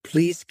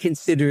 Please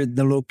consider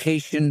the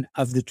location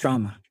of the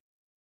trauma.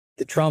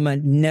 The trauma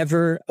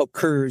never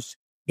occurs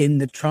in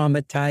the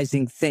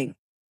traumatizing thing.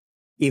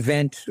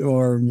 event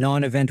or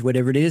non-event,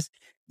 whatever it is,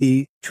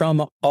 the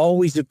trauma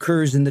always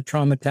occurs in the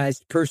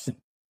traumatized person.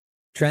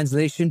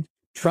 Translation,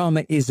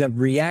 trauma is a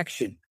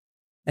reaction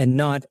and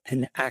not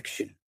an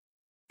action.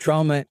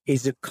 Trauma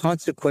is a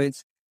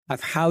consequence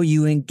of how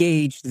you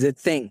engage the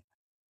thing.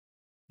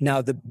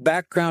 Now, the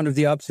background of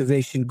the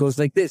observation goes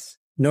like this.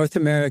 North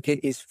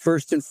America is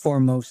first and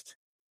foremost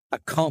a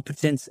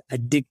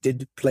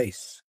competence-addicted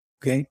place.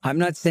 Okay? I'm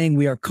not saying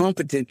we are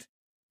competent.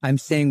 I'm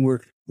saying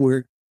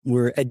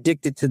we're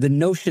addicted to the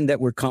notion that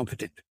we're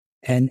competent.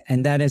 And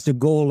that as a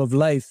goal of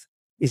life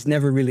is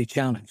never really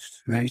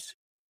challenged, right?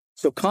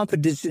 So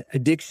competence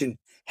addiction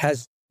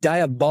has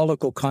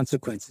diabolical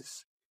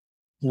consequences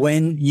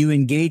when you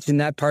engage in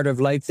that part of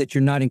life that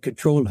you're not in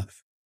control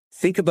of.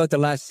 Think about the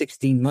last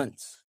 16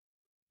 months.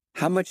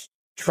 How much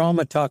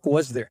trauma talk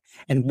was there?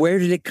 And where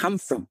did it come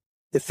from?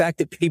 The fact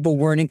that people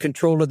weren't in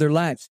control of their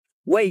lives.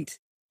 Wait,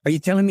 are you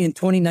telling me in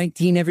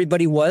 2019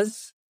 everybody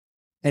was?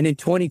 And in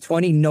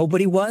 2020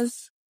 nobody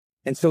was?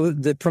 And so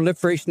the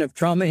proliferation of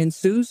trauma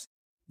ensues?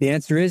 The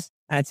answer is,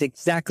 that's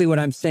exactly what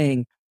I'm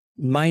saying,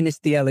 minus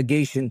the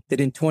allegation that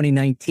in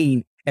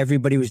 2019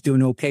 everybody was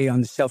doing okay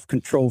on the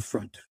self-control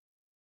front.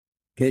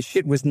 Okay,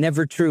 shit was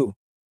never true,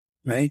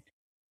 right?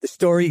 The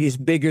story is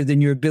bigger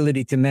than your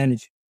ability to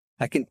manage.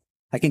 I can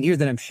hear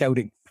that I'm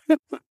shouting.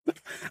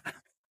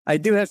 I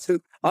do have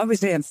to,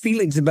 obviously I have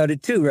feelings about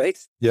it too, right?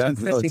 Yeah,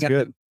 no, it's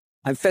good.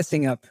 I'm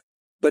fessing up,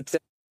 but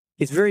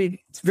it's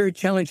very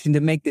challenging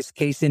to make this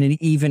case in an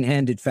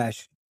even-handed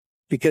fashion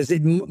because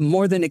it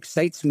more than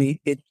excites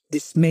me, it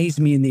dismays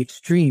me in the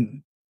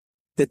extreme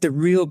that the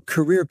real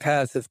career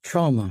path of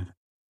trauma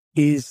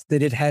is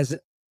that it has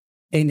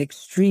an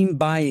extreme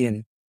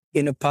buy-in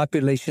in a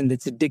population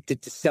that's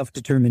addicted to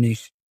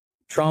self-determination.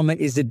 Trauma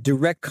is a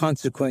direct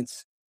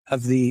consequence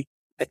of the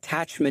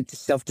attachment to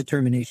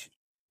self-determination.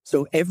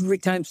 So every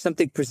time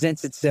something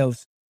presents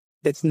itself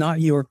that's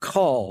not your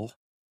call,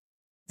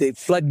 the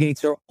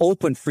floodgates are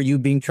open for you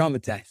being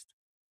traumatized.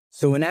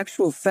 So in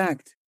actual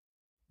fact,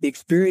 the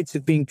experience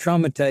of being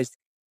traumatized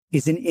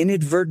is an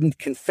inadvertent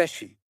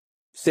confession.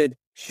 Said,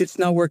 shit's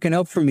not working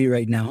out for me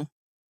right now.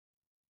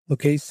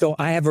 Okay, so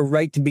I have a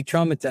right to be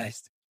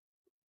traumatized.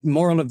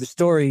 Moral of the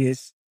story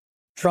is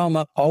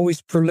trauma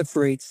always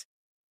proliferates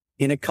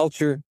in a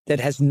culture that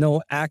has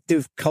no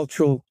active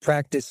cultural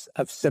practice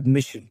of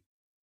submission.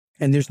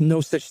 And there's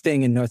no such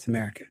thing in North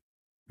America,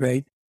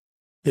 right?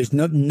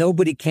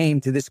 Nobody came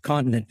to this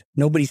continent.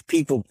 Nobody's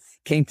people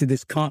came to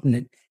this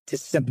continent to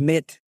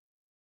submit.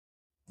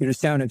 You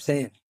understand what I'm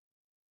saying?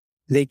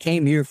 They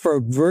came here for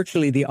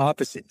virtually the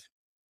opposite.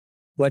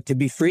 What, to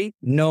be free?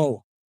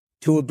 No.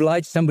 To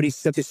oblige somebody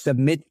to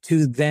submit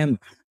to them.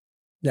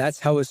 That's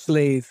how a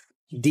slave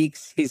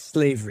dekes his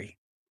slavery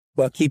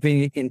while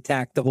keeping it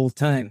intact the whole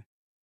time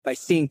by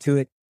seeing to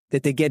it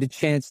that they get a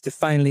chance to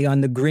finally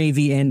on the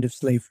gravy end of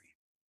slavery.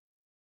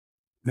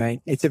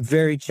 Right? It's a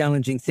very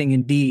challenging thing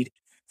indeed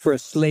for a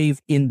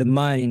slave in the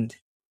mind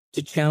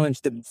to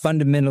challenge the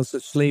fundamentals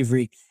of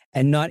slavery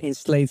and not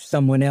enslave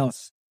someone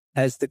else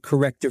as the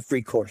corrective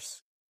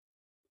recourse.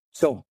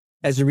 So,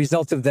 as a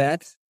result of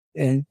that,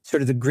 and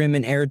sort of the grim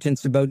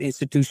inheritance about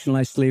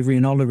institutionalized slavery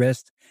and all the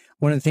rest,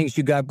 one of the things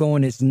you got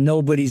going is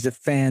nobody's a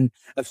fan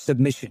of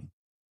submission.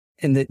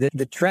 And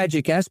the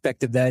tragic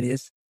aspect of that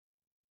is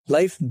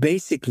life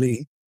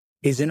basically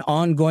is an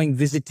ongoing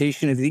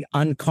visitation of the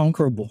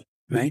unconquerable,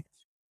 right?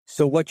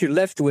 So what you're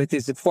left with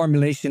is a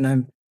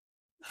formulation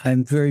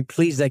I'm very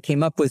pleased I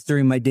came up with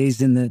during my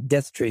days in the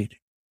death trade.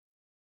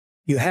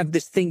 You have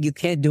this thing you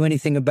can't do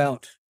anything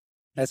about.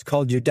 That's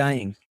called you're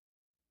dying.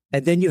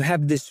 And then you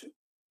have this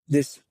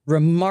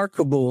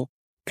remarkable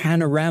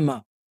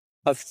panorama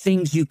of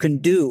things you can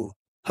do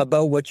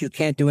about what you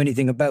can't do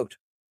anything about.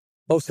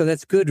 Oh, so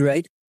that's good,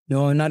 right?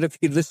 No, not if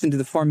you listen to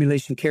the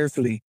formulation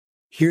carefully.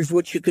 Here's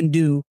what you can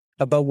do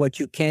about what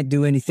you can't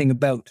do anything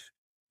about.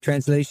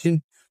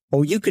 Translation?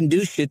 Oh, you can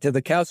do shit till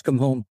the cows come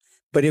home,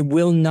 but it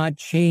will not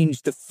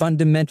change the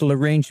fundamental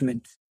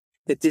arrangement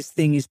that this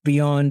thing is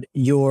beyond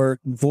your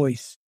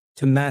voice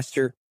to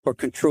master or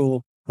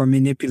control or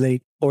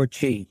manipulate or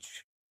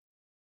change.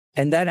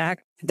 And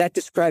that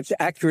describes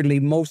accurately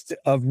most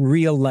of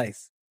real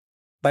life.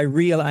 By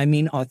real, I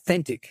mean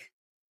authentic,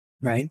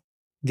 right?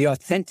 The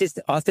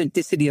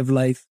authenticity of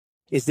life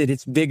is that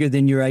it's bigger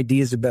than your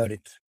ideas about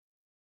it.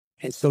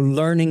 And so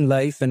learning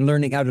life and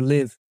learning how to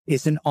live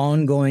is an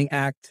ongoing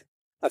act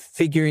of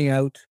figuring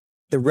out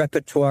the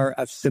repertoire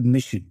of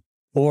submission.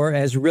 Or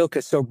as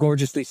Rilke so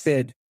gorgeously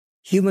said,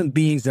 human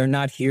beings are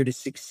not here to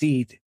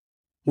succeed.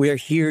 We are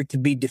here to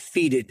be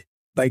defeated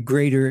by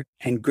greater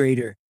and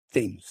greater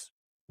things.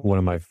 One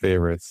of my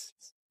favorites.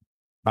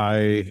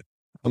 I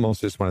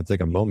almost just want to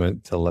take a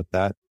moment to let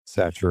that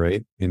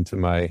saturate into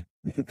my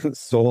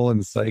soul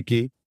and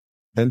psyche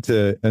and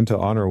to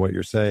honor what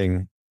you're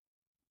saying.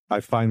 I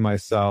find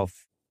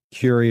myself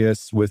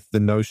curious with the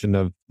notion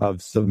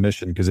of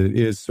submission because it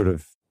is sort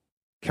of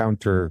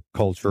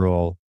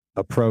countercultural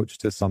approach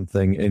to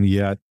something. And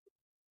yet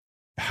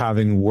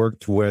having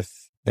worked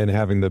with And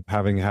having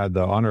had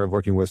the honor of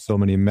working with so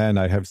many men,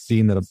 I have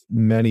seen that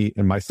many,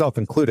 and myself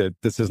included,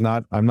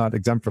 I'm not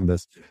exempt from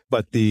this,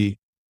 but the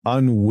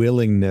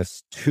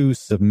unwillingness to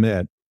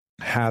submit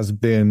has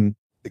been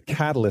the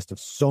catalyst of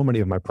so many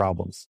of my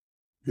problems,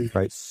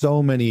 right?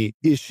 So many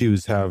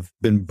issues have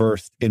been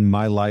birthed in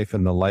my life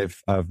and the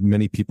life of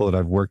many people that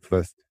I've worked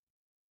with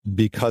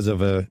because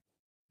of a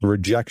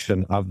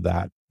rejection of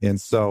that.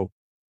 And so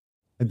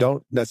I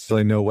don't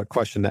necessarily know what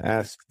question to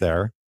ask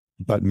there,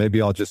 but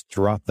maybe I'll just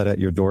drop that at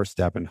your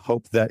doorstep and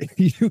hope that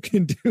you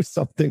can do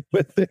something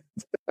with it.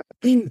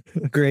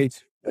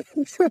 Great.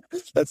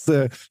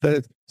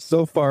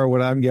 So far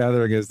what I'm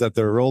gathering is that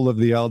the role of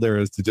the elder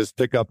is to just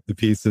pick up the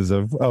pieces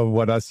of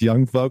what us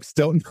young folks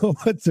don't know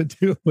what to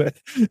do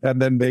with,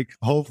 and then make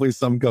hopefully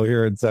some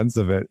coherent sense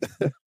of it.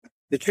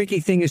 The tricky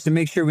thing is to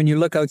make sure when you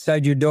look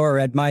outside your door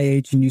at my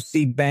age and you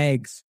see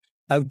bags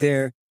out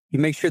there, you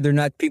make sure they're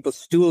not people's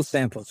stool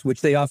samples,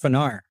 which they often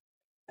are.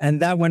 And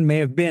that one may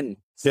have been.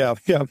 Yeah,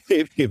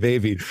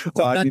 maybe.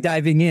 So I'm not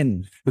diving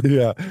in.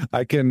 Yeah,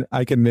 I can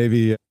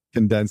maybe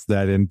condense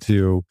that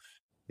into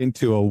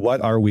a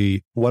what are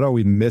we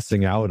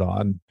missing out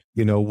on?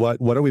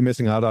 What are we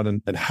missing out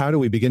on, and how do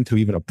we begin to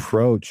even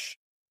approach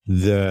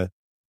the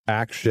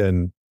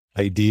action,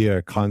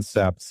 idea,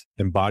 concept,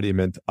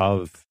 embodiment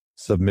of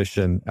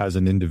submission as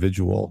an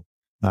individual,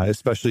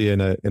 especially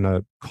in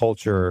a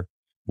culture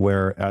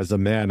where, as a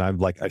man,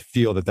 I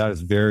feel that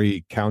is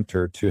very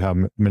counter to how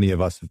many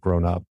of us have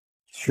grown up.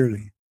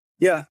 Surely.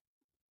 Yeah.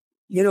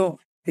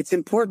 It's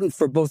important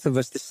for both of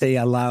us to say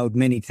aloud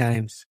many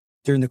times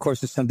during the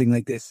course of something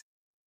like this.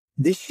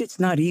 This shit's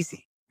not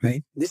easy,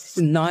 right? This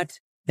is not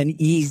an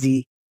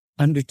easy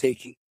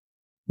undertaking.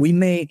 We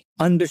may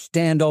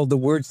understand all the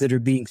words that are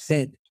being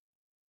said,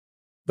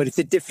 but it's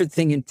a different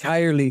thing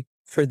entirely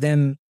for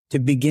them to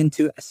begin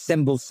to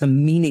assemble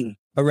some meaning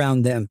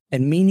around them.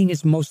 And meaning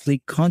is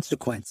mostly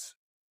consequence.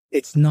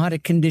 It's not a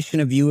condition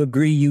of you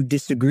agree, you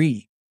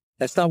disagree.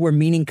 That's not where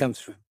meaning comes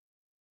from.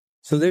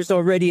 So there's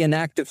already an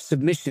act of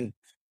submission,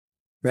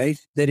 right?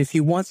 That if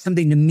you want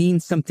something to mean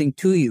something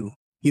to you,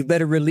 you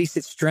better release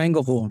its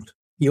stranglehold,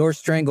 your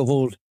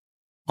stranglehold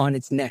on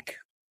its neck.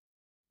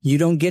 You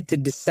don't get to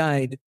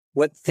decide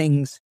what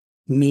things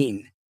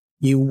mean.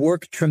 You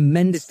work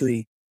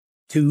tremendously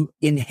to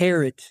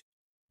inherit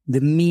the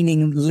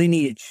meaning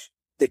lineage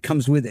that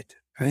comes with it,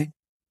 right?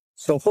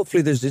 So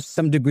hopefully there's just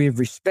some degree of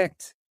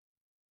respect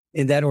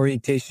in that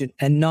orientation,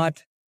 and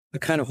not a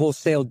kind of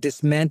wholesale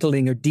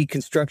dismantling or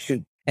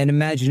deconstruction and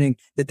imagining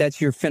that that's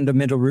your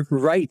fundamental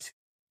right,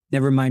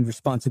 never mind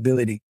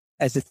responsibility,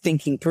 as a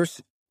thinking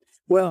person.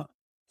 Well,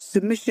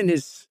 submission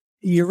is,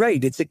 you're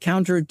right, it's a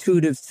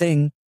counterintuitive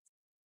thing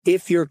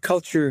if your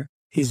culture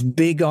is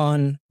big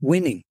on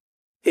winning.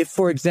 If,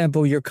 for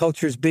example, your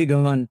culture is big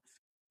on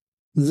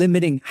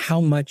limiting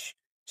how much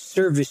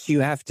service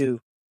you have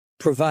to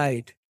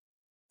provide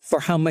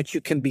for how much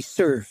you can be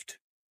served.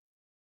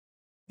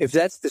 If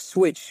that's the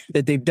switch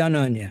that they've done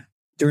on you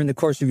during the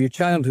course of your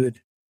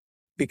childhood,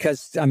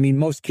 because,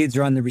 most kids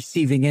are on the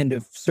receiving end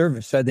of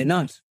service, are they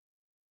not?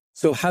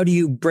 So how do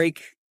you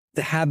break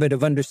the habit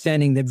of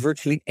understanding that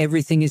virtually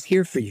everything is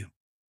here for you?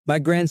 My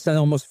grandson,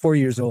 almost 4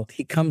 years old,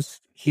 he comes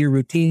here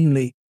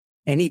routinely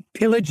and he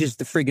pillages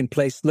the friggin'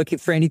 place looking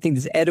for anything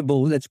that's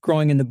edible that's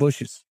growing in the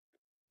bushes,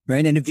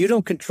 right? And if you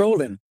don't control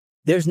him,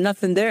 there's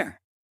nothing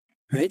there,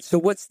 right? So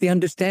what's the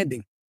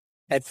understanding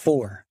at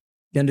 4?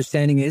 The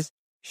understanding is,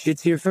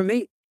 shit's here for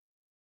me.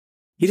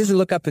 He doesn't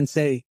look up and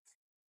say,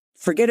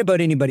 forget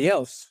about anybody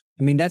else.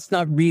 That's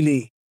not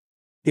really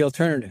the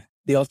alternative.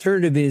 The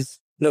alternative is,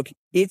 look,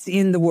 it's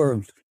in the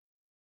world.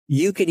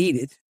 You can eat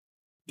it.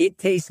 It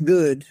tastes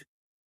good,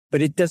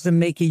 but it doesn't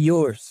make it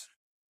yours.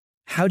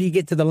 How do you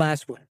get to the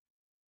last one?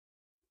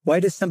 Why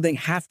does something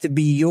have to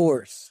be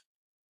yours?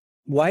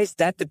 Why is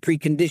that the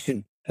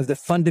precondition of the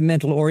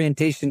fundamental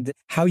orientation,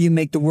 how you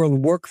make the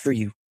world work for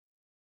you?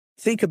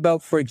 Think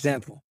about, for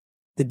example,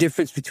 the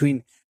difference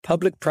between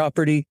public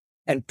property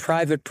and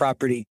private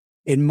property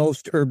in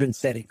most urban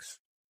settings.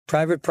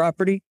 Private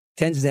property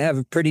tends to have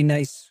a pretty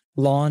nice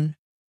lawn,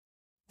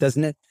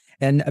 doesn't it?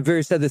 And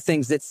various other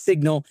things that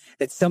signal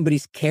that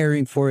somebody's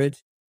caring for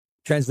it.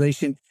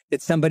 Translation,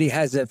 that somebody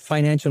has a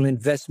financial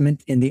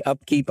investment in the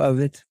upkeep of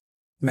it,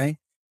 right?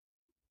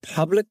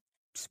 Public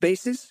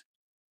spaces?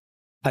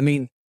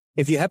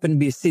 If you happen to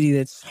be a city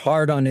that's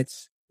hard on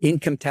its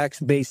income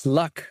tax-based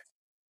luck,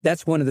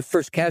 that's one of the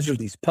first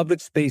casualties.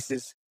 Public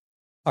spaces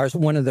are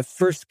one of the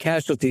first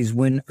casualties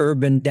when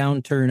urban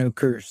downturn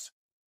occurs.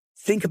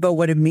 Think about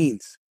what it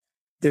means.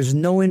 There's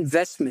no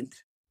investment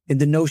in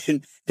the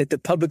notion that the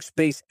public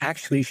space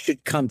actually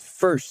should come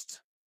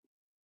first.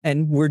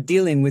 And we're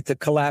dealing with the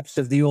collapse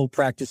of the old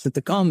practice of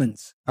the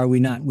commons, are we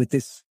not, with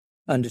this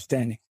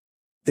understanding?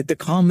 That the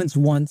commons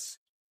once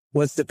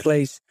was the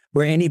place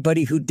where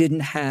anybody who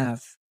didn't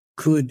have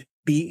could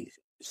be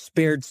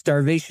spared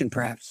starvation,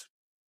 perhaps,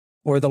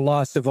 or the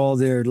loss of all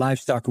their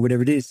livestock or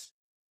whatever it is.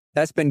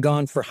 That's been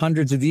gone for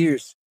hundreds of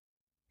years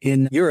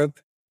in Europe,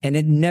 and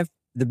it never,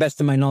 the best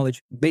of my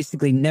knowledge,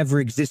 basically never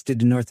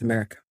existed in North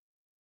America.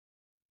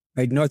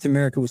 right? North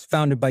America was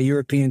founded by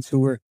Europeans who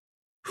were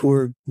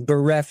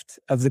bereft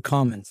of the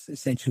commons,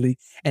 essentially,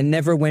 and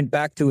never went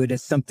back to it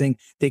as something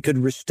they could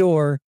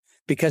restore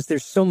because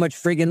there's so much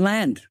friggin'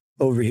 land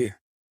over here.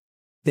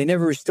 They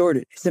never restored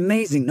it. It's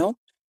amazing, no?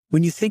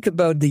 When you think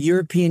about the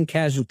European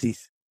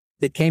casualties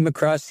that came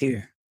across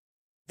here,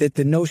 that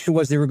the notion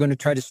was they were going to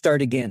try to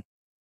start again,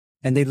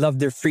 and they loved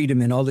their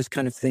freedom and all this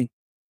kind of thing.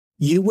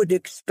 You would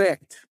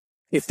expect,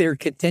 if they're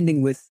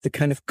contending with the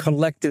kind of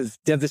collective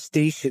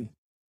devastation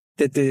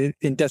that the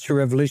Industrial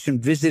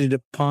Revolution visited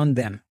upon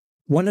them,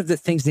 one of the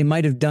things they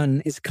might have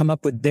done is come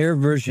up with their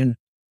version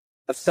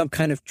of some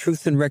kind of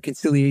Truth and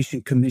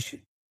Reconciliation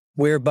Commission,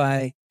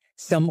 whereby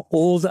some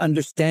old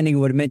understanding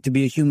of what it meant to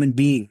be a human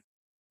being,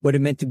 what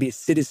it meant to be a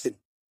citizen,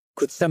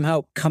 could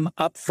somehow come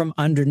up from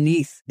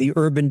underneath the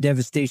urban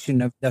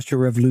devastation of the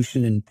Industrial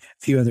Revolution and a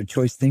few other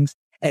choice things.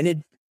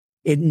 And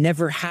it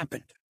never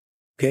happened.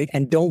 Okay.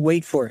 And don't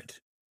wait for it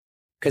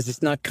because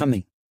it's not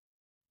coming.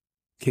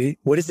 Okay.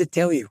 What does it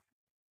tell you?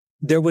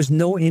 There was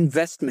no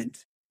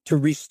investment to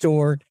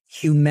restore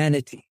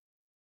humanity.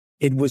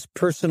 It was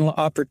personal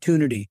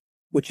opportunity,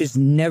 which is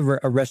never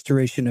a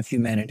restoration of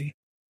humanity.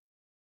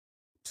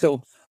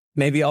 So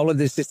maybe all of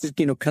this is,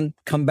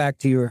 come back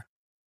to your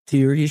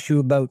issue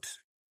about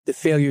the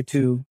failure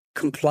to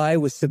comply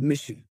with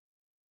submission.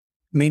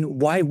 I mean,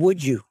 why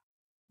would you,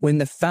 when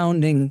the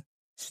founding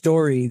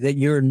story that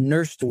you're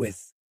nursed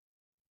with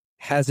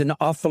has an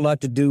awful lot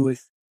to do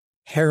with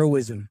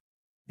heroism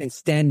and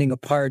standing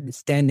apart and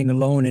standing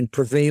alone and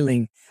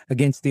prevailing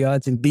against the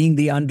odds and being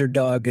the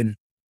underdog and,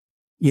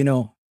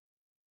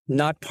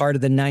 not part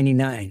of the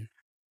 99.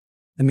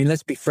 I mean,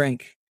 let's be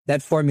frank.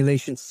 That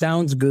formulation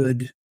sounds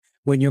good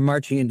when you're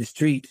marching in the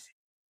street.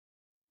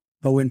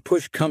 But when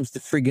push comes to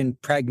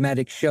friggin'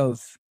 pragmatic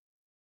shove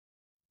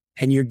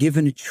and you're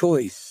given a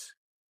choice,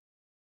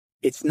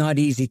 it's not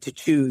easy to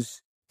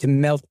choose to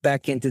melt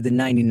back into the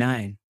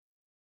 99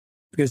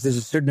 because there's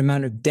a certain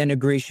amount of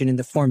denigration in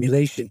the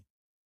formulation.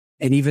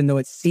 And even though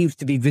it seems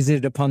to be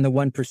visited upon the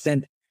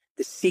 1%,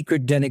 the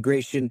secret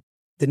denigration,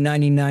 the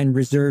 99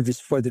 reserve is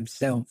for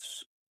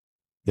themselves.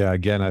 Yeah,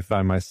 again, I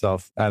find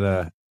myself at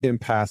a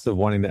impasse of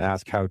wanting to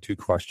ask how-to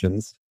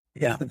questions.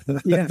 Yeah.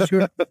 Yeah,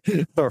 sure.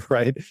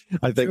 Right.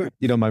 I think,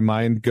 Sure. My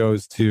mind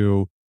goes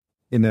to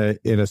in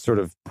a sort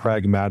of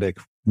pragmatic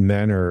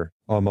manner,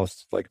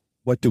 almost like,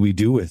 what do we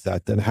do with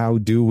that? Then how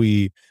do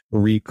we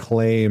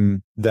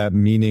reclaim that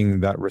meaning,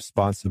 that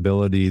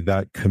responsibility,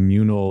 that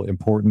communal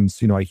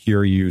importance? I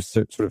hear you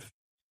sort of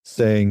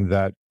saying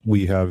that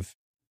we have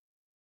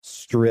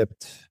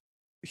stripped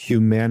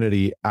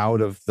humanity out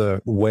of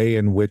the way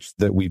in which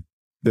that we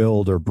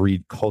build or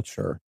breed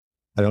culture.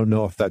 I don't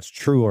know if that's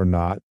true or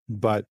not,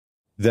 but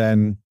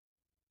then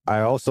I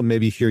also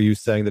maybe hear you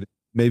saying that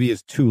maybe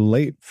it's too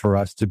late for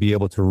us to be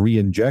able to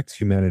re-inject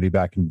humanity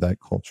back into that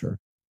culture.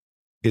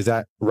 Is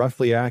that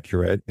roughly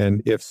accurate?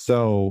 And if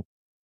so,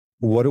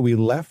 what are we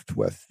left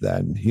with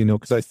then?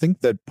 Because I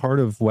think that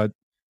part of what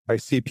I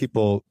see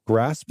people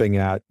grasping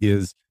at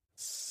is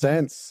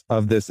sense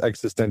of this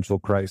existential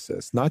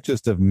crisis, not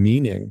just of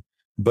meaning,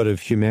 but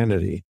of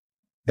humanity.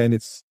 And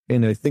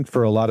I think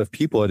for a lot of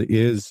people, it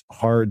is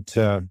hard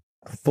to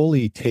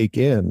fully take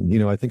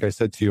in. I think I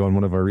said to you on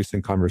one of our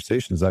recent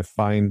conversations, I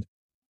find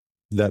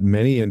that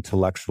many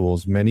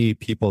intellectuals, many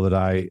people that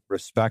I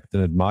respect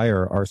and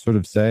admire are sort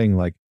of saying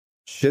like,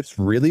 shit's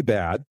really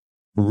bad,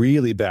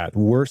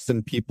 worse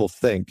than people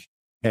think.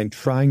 And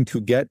trying to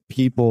get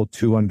people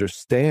to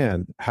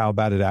understand how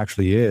bad it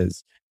actually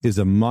is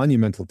a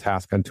monumental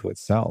task unto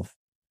itself,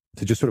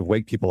 to just sort of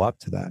wake people up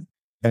to that.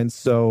 And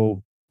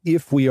so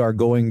if we are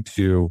going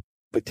to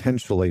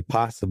potentially,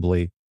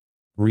 possibly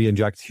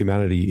re-inject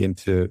humanity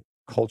into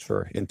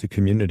culture, into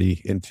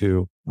community,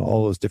 into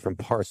all those different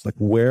parts, like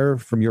where,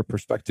 from your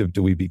perspective,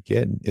 do we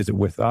begin? Is it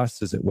with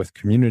us? Is it with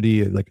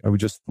community? Like, I would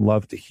just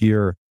love to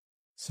hear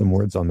some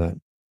words on that.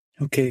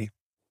 Okay.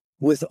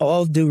 With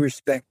all due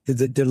respect to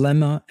the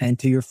dilemma and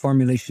to your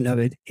formulation of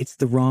it, it's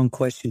the wrong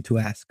question to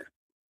ask.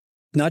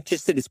 Not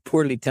just that it's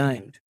poorly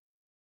timed,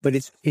 but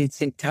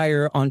its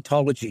entire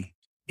ontology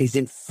is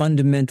in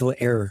fundamental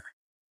error.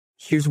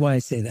 Here's why I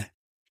say that.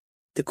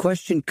 The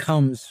question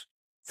comes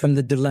from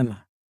the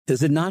dilemma,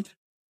 does it not?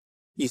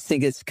 You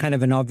think it's kind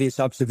of an obvious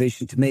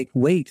observation to make.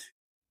 Wait,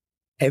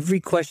 every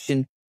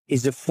question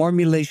is a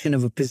formulation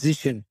of a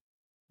position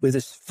with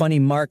a funny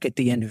mark at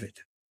the end of it.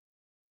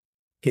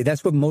 Okay,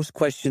 that's what most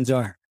questions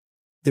are.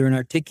 They're an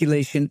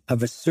articulation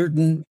of a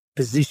certain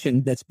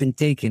position that's been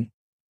taken,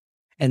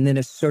 and then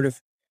a sort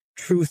of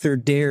truth or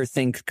dare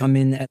thing come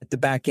in at the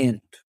back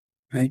end,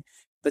 right?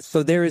 But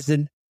so there is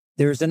an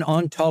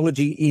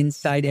ontology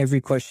inside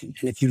every question.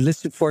 And if you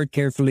listen for it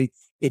carefully,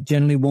 it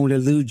generally won't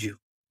elude you.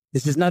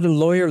 This is not a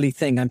lawyerly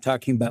thing I'm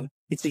talking about.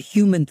 It's a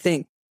human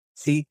thing.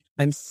 See,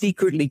 I'm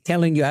secretly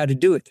telling you how to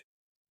do it.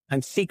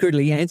 I'm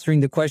secretly answering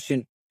the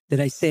question that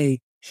I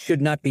say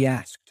should not be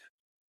asked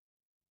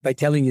by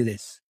telling you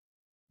this.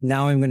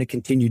 Now I'm going to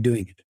continue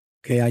doing it.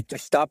 Okay, I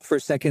stopped for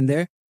a second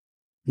there.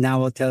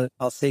 Now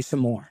I'll say some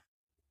more.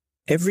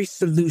 Every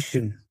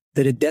solution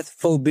that a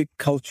death-phobic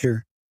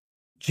culture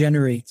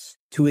generates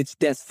to its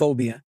death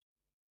phobia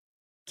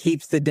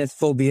keeps the death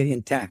phobia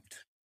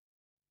intact.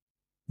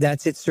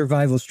 That's its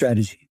survival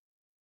strategy.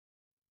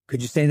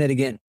 Could you say that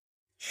again?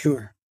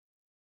 Sure.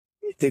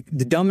 The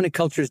dominant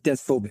culture is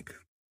death phobic.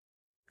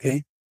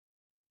 Okay?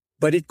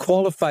 But it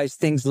qualifies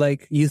things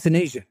like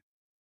euthanasia.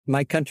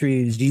 My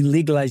country is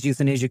legalized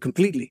euthanasia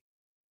completely.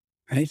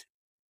 Right?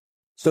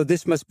 So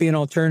this must be an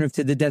alternative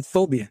to the death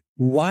phobia.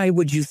 Why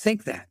would you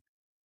think that?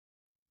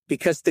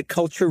 Because the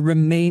culture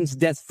remains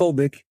death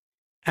phobic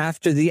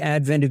after the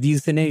advent of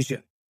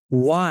euthanasia.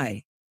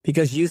 Why?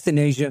 Because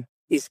euthanasia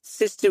is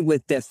consistent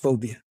with death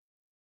phobia.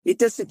 It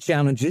doesn't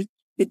challenge it.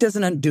 It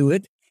doesn't undo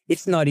it.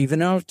 It's not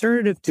even an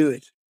alternative to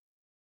it.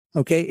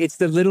 Okay? It's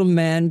the little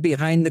man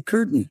behind the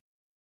curtain.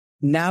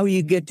 Now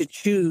you get to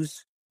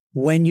choose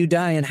when you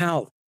die and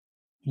how.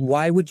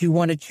 Why would you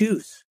want to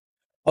choose?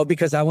 Oh,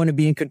 because I want to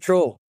be in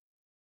control.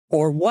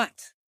 Or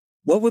what?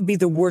 What would be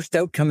the worst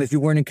outcome if you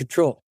weren't in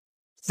control?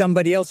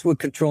 Somebody else would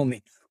control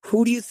me.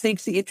 Who do you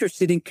think's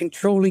interested in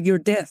controlling your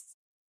death?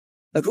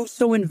 Like, who's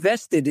so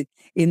invested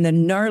in the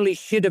gnarly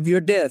shit of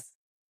your death?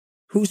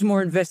 Who's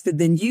more invested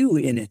than you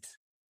in it?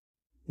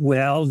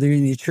 Well, they're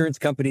the insurance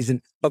companies.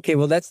 And okay,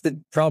 well, that's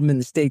the problem in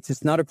the States.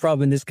 It's not a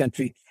problem in this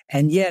country.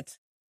 And yet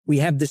we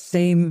have the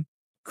same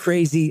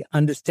crazy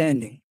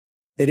understanding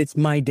that it's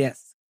my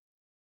death.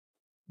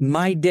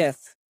 My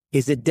death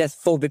is a death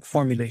phobic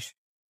formulation.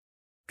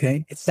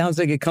 Okay. It sounds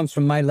like it comes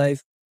from my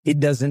life. It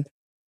doesn't.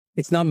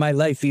 It's not my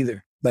life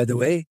either, by the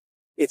way.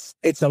 It's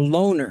a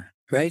loaner,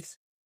 right?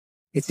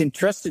 It's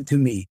entrusted to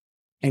me.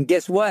 And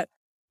guess what?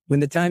 When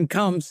the time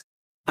comes,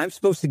 I'm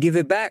supposed to give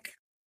it back,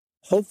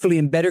 hopefully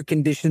in better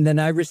condition than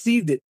I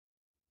received it,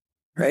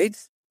 right?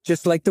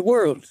 Just like the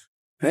world,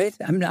 right?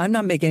 I'm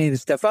not making any of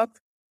this stuff up.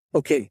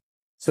 Okay.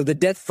 So the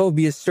death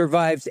phobia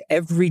survives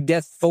every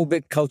death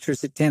phobic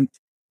culture's attempt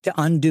to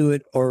undo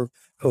it or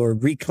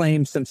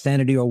reclaim some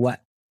sanity or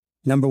what?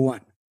 Number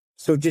one.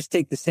 So just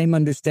take the same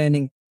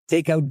understanding,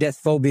 take out death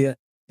phobia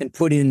and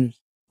put in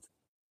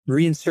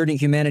reinserting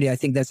humanity. I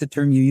think that's a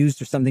term you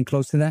used or something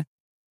close to that.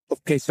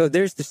 Okay. So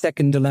there's the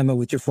second dilemma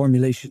with your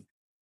formulation.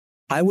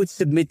 I would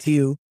submit to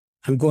you,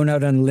 I'm going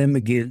out on a limb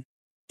again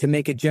to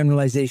make a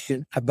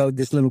generalization about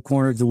this little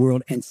corner of the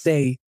world and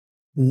say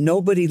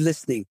nobody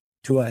listening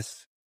to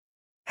us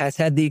has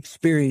had the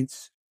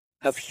experience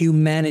of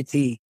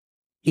humanity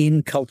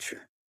in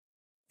culture.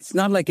 It's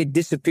not like it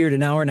disappeared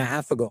an hour and a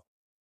half ago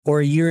or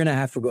a year and a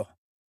half ago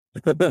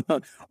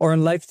or a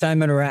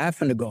lifetime and a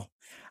half ago.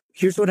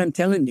 Here's what I'm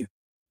telling you.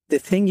 The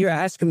thing you're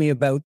asking me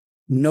about,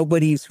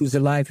 nobody who's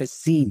alive has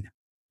seen.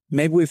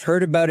 Maybe we've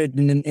heard about it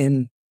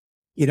in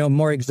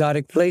more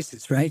exotic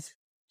places, right?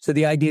 So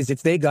the idea is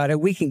if they got it,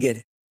 we can get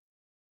it.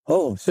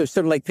 Oh, so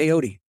sort of like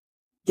peyote.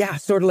 Yeah,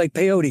 sort of like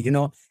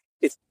peyote,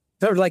 It's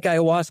sort of like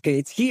ayahuasca.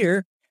 It's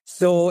here,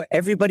 so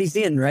everybody's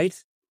in, right?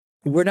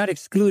 We're not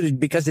excluded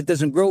because it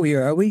doesn't grow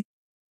here, are we?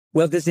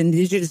 Well, does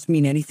indigenous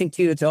mean anything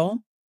to you at all?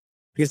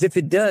 Because if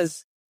it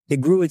does,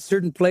 it grew at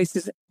certain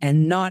places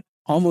and not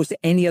almost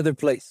any other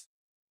place.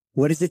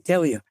 What does it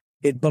tell you?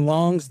 It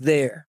belongs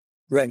there,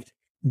 right?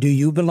 Do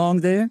you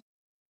belong there?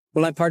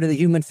 Well, I'm part of the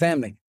human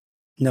family.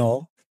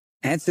 No.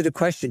 Answer the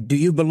question. Do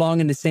you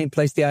belong in the same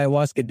place the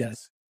ayahuasca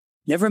does?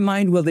 Never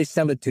mind will they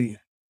sell it to you.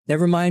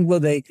 Never mind will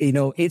they,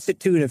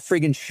 institute a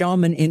friggin'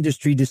 shaman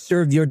industry to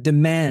serve your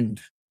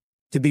demand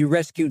to be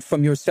rescued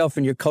from yourself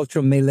and your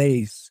cultural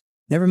malaise.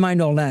 Never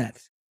mind all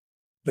that.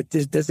 But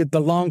does it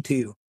belong to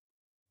you?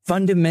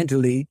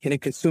 Fundamentally, in a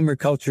consumer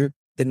culture,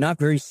 the not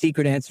very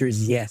secret answer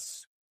is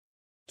yes.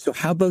 So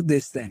how about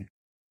this then?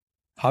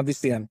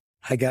 Obviously,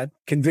 I got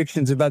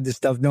convictions about this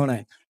stuff, don't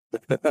I?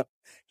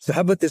 So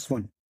how about this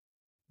one?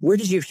 Where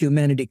does your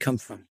humanity come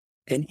from?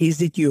 And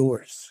is it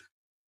yours?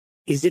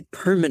 Is it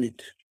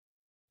permanent?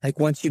 Like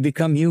once you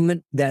become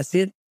human, that's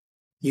it.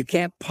 You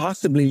can't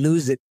possibly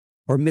lose it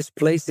or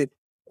misplace it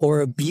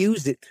or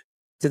abuse it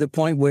to the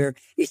point where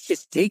it's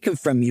just taken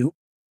from you,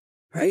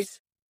 right?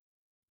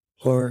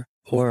 Or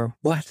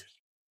what?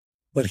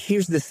 But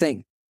here's the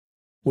thing.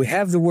 We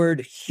have the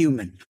word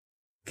human,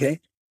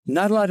 okay?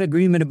 Not a lot of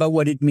agreement about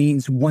what it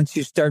means once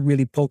you start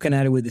really poking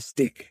at it with a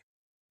stick.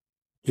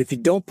 If you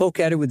don't poke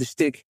at it with a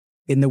stick,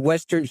 in the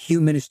Western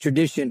humanist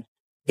tradition,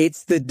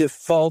 it's the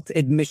default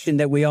admission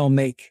that we all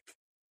make.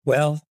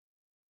 Well,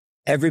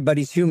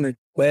 everybody's human.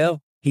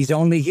 Well, he's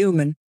only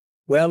human.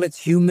 Well, it's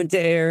human to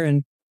err.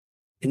 And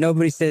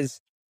nobody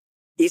says,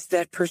 is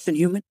that person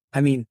human?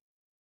 I mean,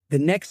 the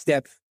next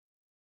step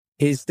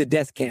is the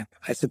death camp,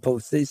 I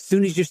suppose. As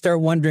soon as you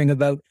start wondering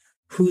about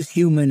who's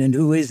human and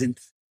who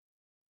isn't,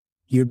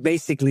 you're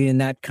basically in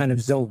that kind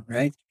of zone,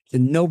 right? So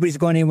nobody's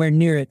going anywhere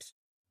near it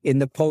in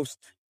the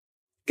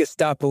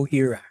post-Gestapo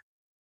era.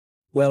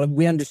 Well,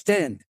 we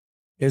understand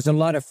there's a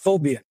lot of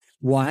phobia.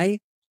 Why?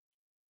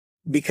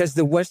 Because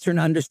the Western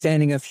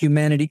understanding of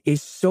humanity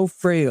is so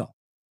frail,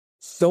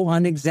 so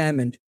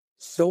unexamined,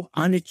 so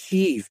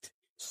unachieved,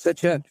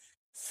 such a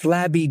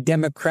flabby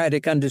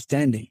democratic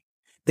understanding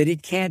that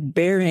it can't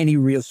bear any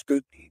real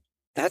scrutiny.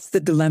 That's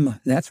the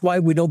dilemma. That's why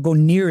we don't go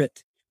near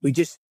it. We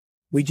just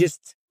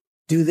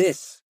do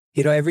this.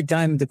 Every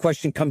time the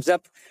question comes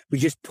up, we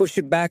just push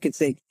it back and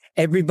say,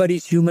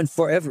 everybody's human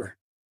forever.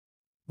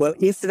 Well,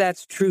 if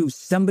that's true,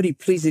 somebody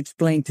please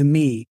explain to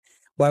me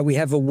why we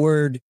have a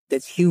word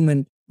that's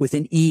human with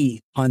an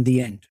E on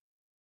the end.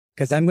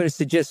 Because I'm going to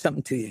suggest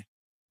something to you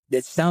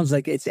that sounds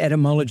like it's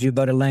etymology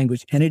about a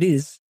language, and it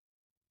is,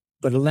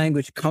 but a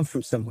language comes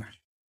from somewhere.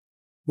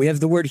 We have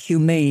the word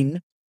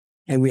humane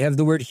and we have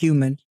the word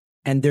human,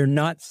 and they're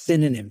not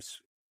synonyms.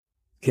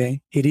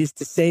 Okay? It is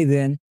to say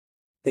then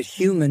that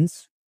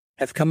humans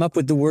have come up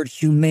with the word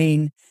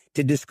humane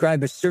to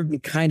describe a certain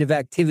kind of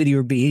activity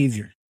or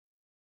behavior.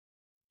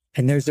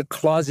 And there's a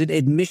closet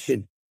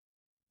admission,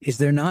 is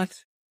there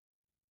not?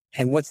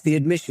 And what's the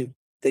admission?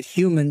 That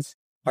humans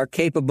are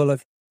capable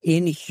of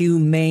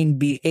inhumane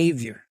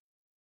behavior.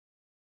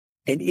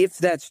 And if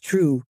that's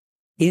true,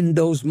 in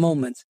those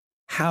moments,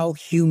 how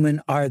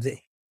human are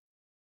they?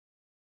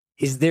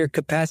 Is their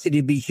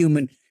capacity to be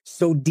human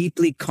so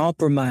deeply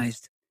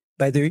compromised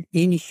by their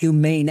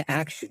inhumane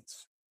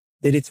actions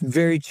that it's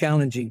very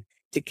challenging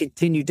to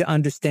continue to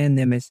understand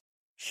them as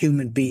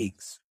human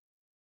beings?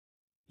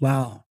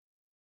 Wow.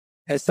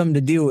 Has something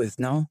to deal with,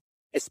 no?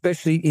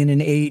 Especially in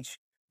an age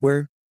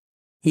where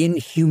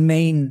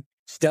inhumane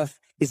stuff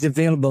is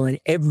available in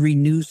every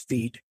news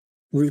feed,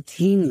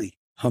 routinely,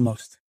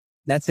 almost.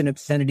 That's an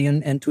obscenity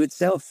unto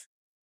itself.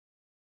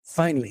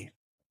 Finally,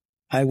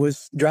 I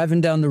was driving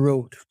down the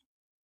road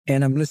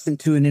and I'm listening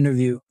to an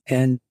interview,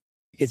 and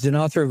it's an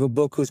author of a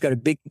book who's had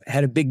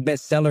a big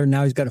bestseller.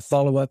 Now he's got a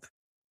follow-up.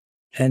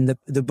 And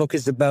the book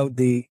is about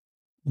the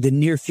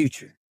near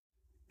future.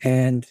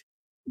 And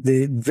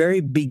the very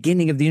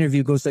beginning of the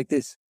interview goes like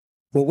this.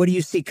 Well, what do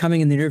you see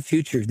coming in the near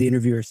future? The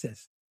interviewer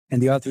says.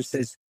 And the author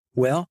says,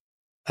 well,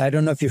 I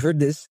don't know if you heard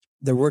this.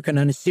 They're working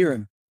on a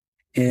serum,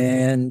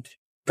 and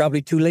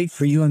probably too late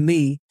for you and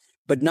me,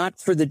 but not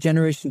for the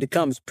generation to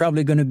come. It's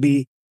probably going to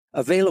be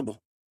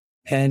available.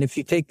 And if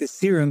you take the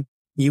serum,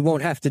 you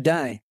won't have to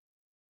die.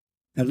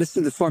 Now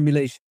listen to the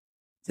formulation.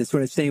 That's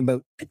what I'm saying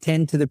about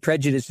attend to the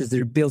prejudices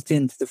that are built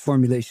into the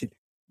formulation.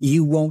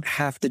 You won't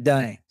have to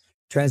die.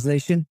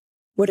 Translation,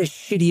 what a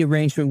shitty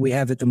arrangement we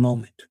have at the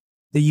moment,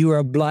 that you are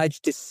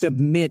obliged to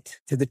submit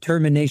to the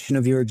termination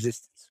of your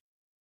existence.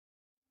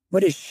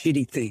 What a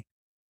shitty thing.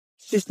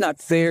 It's just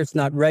not fair. It's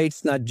not right.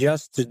 It's not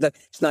just.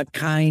 It's not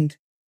kind.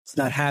 It's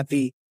not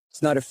happy.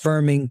 It's not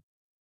affirming.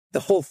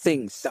 The whole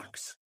thing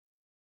sucks.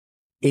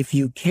 If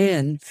you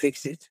can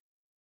fix it,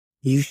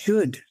 you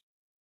should.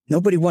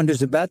 Nobody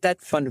wonders about that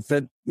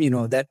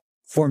that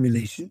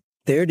formulation.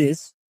 There it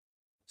is.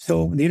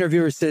 So the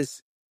interviewer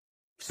says,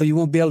 so you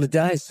won't be able to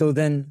die. So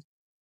then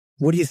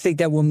what do you think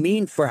that will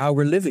mean for how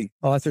we're living?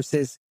 Author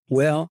says,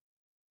 well,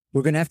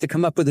 we're going to have to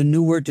come up with a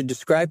new word to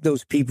describe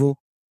those people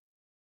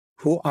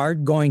who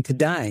aren't going to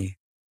die.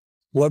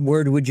 What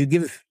word would you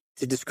give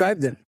to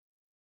describe them?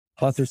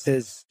 Author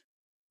says,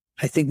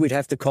 I think we'd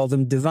have to call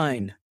them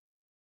divine.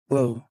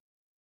 Whoa.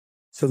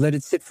 So let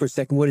it sit for a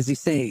second. What does he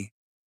say?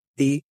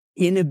 The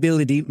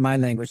inability, my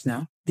language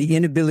now, the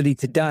inability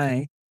to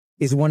die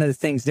is one of the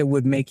things that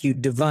would make you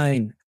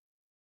divine.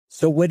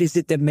 So what is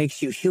it that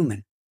makes you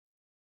human?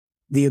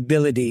 The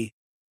ability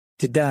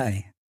to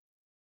die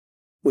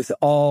with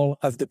all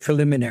of the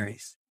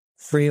preliminaries,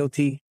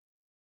 frailty,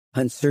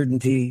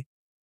 uncertainty,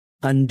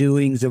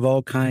 undoings of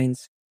all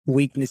kinds,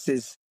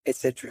 weaknesses,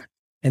 etc.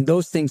 And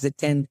those things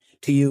attend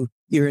to you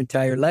your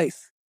entire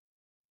life.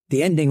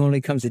 The ending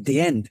only comes at the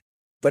end,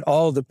 but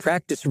all the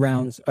practice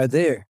rounds are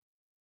there.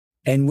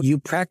 And you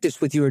practice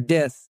with your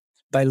death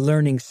by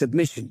learning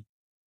submission.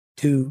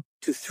 To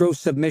throw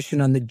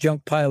submission on the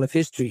junk pile of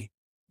history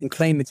and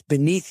claim it's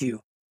beneath you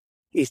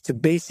is to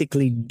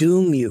basically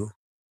doom you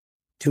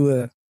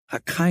to a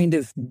kind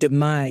of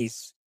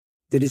demise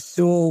that is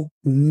so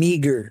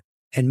meager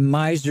and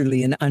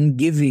miserly and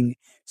ungiving,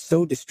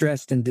 so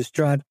distressed and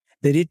distraught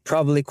that it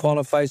probably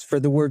qualifies for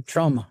the word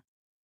trauma.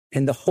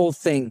 And the whole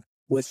thing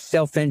was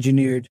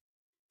self-engineered,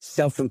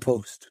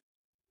 self-imposed.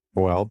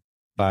 Well,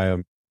 I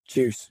am.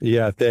 Cheers.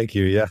 Yeah, thank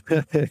you. Yeah,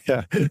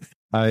 yeah.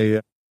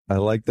 I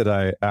like that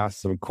I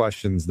asked some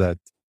questions that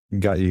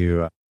got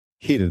you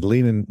heated,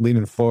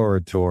 leaning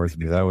forward towards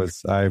me. That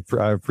was I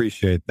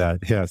appreciate that.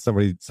 Yeah,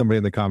 somebody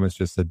in the comments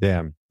just said,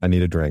 "Damn, I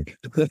need a drink."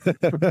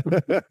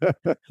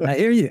 I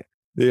hear you.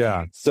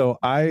 Yeah. So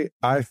I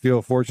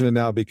feel fortunate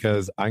now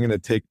because I'm going to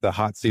take the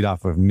hot seat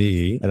off of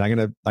me, and I'm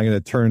going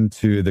to turn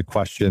to the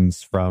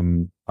questions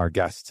from our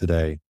guests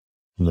today,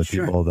 from the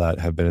people that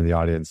have been in the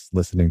audience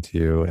listening to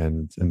you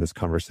and in this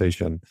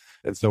conversation.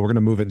 And so we're going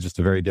to move in just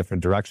a very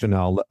different direction.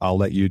 I'll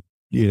let you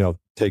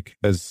take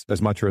as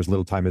much or as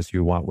little time as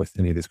you want with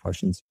any of these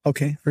questions.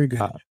 Okay, very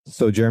good.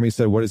 So Jeremy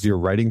said, what is your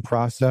writing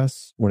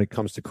process when it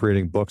comes to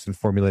creating books and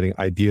formulating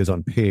ideas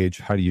on page?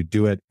 How do you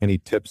do it? Any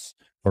tips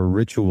or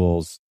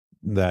rituals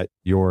that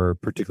you're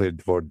particularly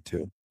devoted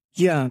to?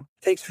 Yeah,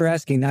 thanks for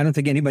asking. I don't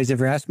think anybody's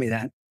ever asked me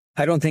that.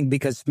 I don't think,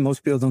 because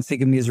most people don't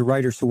think of me as a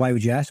writer, so why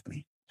would you ask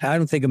me? I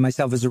don't think of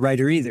myself as a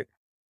writer either.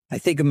 I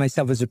think of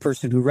myself as a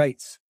person who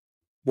writes.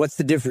 What's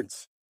the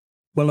difference?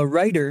 Well, a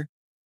writer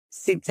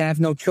seems to have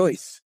no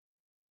choice.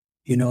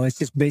 It's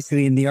just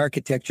basically in the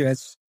architecture,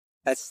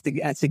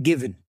 that's a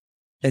given.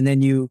 And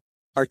then you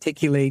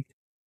articulate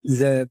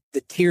the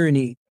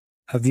tyranny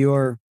of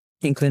your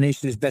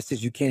inclination as best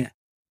as you can.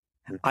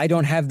 I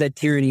don't have that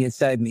tyranny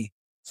inside me.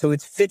 So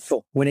it's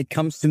fitful when it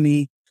comes to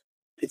me.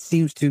 It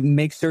seems to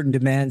make certain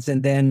demands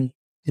and then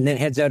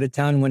heads out of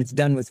town when it's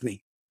done with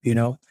me.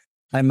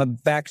 I'm a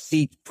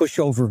backseat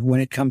pushover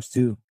when it comes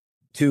to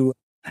to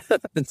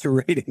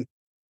rating.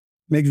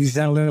 Makes me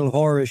sound a little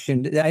whorish,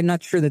 and I'm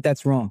not sure that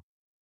that's wrong.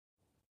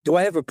 Do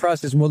I have a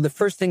process? Well, the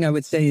first thing I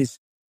would say is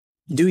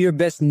do your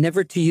best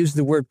never to use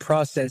the word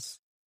process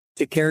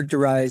to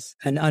characterize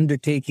an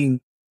undertaking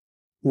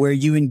where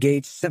you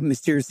engage something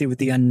mysteriously with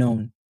the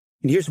unknown.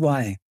 And here's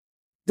why.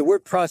 The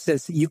word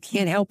process, you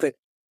can't help it.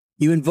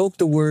 You invoke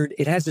the word,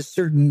 it has a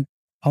certain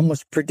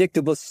almost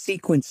predictable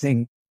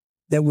sequencing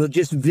that will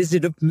just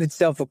visit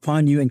itself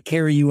upon you and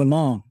carry you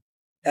along.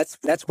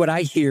 That's what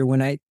I hear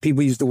when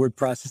people use the word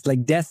process,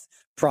 like death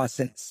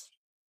process.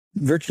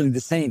 Virtually the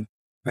same,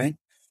 right?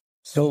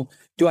 So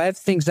do I have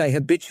things I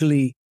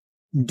habitually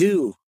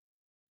do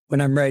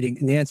when I'm writing?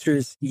 And the answer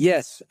is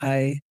yes.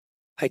 I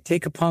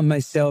take upon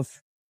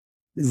myself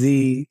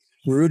the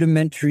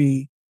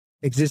rudimentary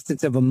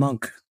existence of a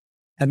monk.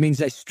 That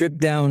means I strip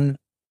down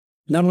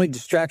not only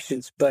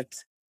distractions, but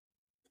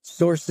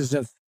sources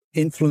of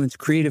influence,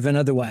 creative and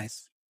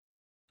otherwise.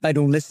 I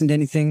don't listen to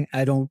anything.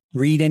 I don't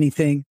read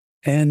anything.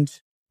 And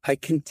I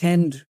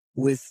contend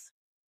with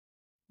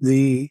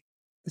the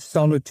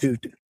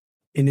solitude.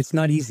 And it's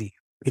not easy.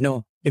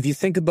 If you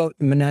think about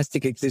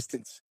monastic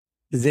existence,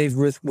 they've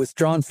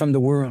withdrawn from the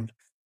world.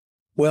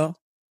 Well,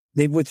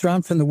 they've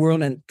withdrawn from the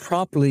world and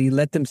properly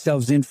let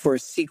themselves in for a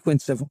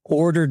sequence of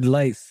ordered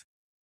life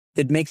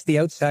that makes the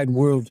outside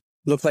world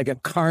look like a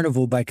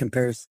carnival by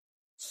comparison.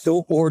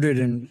 So ordered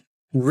and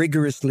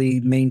rigorously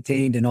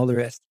maintained and all the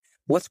rest.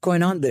 What's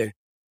going on there?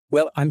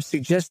 Well, I'm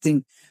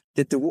suggesting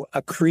that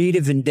a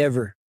creative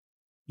endeavor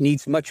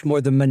needs much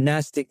more the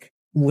monastic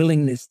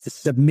willingness to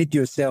submit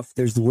yourself,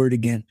 there's the word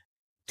again,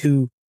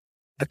 to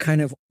a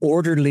kind of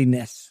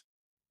orderliness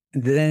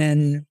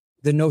than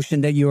the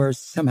notion that you are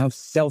somehow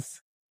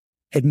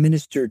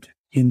self-administered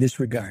in this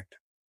regard.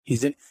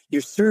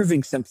 You're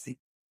serving something,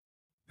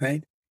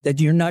 right? That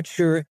you're not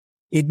sure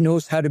it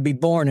knows how to be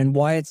born and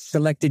why it's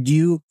selected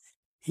you.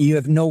 You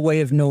have no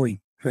way of knowing,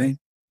 right?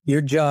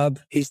 Your job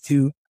is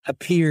to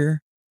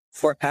appear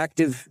for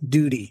active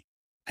duty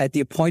at the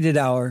appointed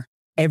hour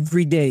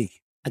every day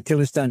until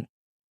it's done.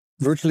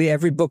 Virtually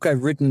every book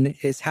I've written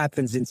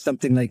happens in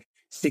something like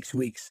 6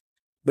 weeks.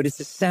 But it's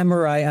a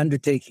samurai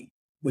undertaking,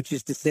 which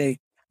is to say,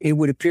 it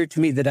would appear to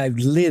me that I've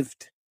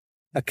lived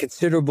a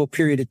considerable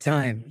period of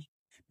time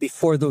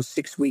before those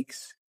 6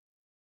 weeks.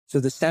 So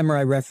the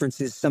samurai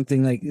reference is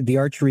something like the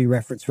archery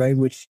reference, right?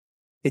 Which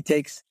it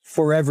takes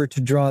forever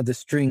to draw the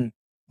string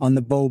on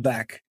the bow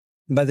back.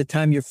 And by the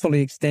time you're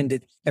fully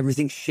extended,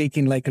 everything's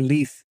shaking like a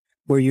leaf,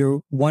 where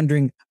you're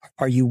wondering,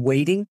 are you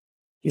waiting?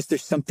 Is there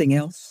something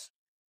else?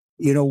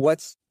 You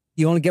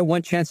only get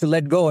one chance to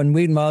let go. And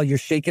meanwhile, you're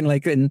shaking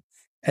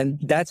and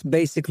that's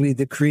basically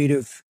the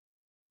creative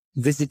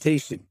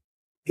visitation.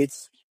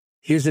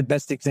 Here's the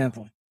best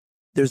example.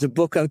 There's a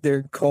book out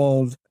there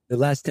called The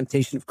Last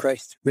Temptation of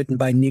Christ, written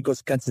by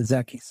Nikos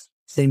Kazantzakis,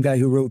 same guy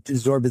who wrote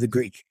Zorba the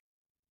Greek.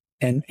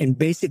 And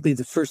basically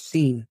the first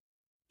scene,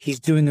 he's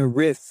doing a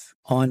riff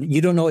on,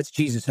 you don't know it's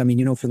Jesus. I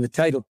mean, from the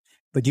title,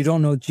 but you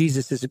don't know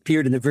Jesus has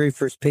appeared in the very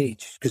first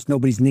page because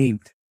nobody's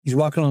named. He's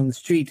walking along the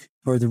street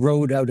or the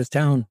road out of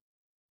town.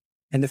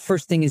 And the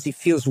first thing is he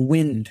feels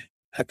wind,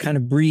 a kind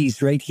of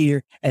breeze right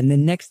here. And the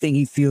next thing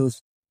he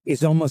feels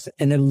is almost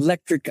an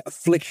electric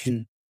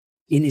affliction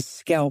in his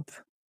scalp.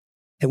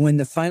 And when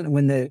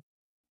the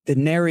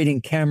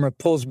narrating camera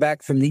pulls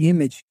back from the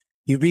image,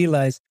 you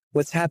realize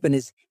what's happened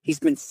is he's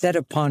been set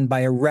upon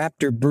by a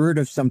raptor bird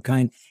of some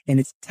kind, and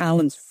its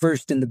talons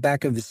first in the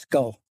back of his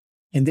skull.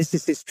 And this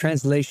is his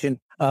translation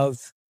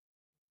of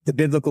the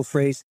biblical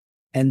phrase,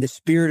 and the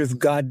Spirit of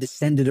God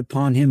descended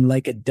upon him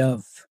like a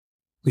dove.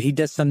 But he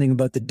does something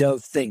about the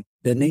dove thing,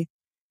 doesn't he?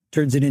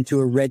 Turns it into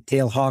a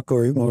red-tailed hawk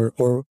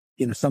or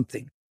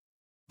something.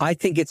 I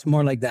think it's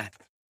more like that.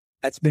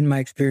 That's been my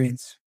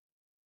experience.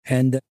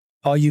 And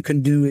all you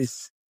can do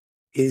is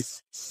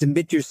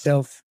submit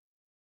yourself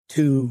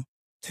to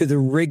the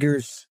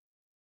rigors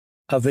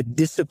of a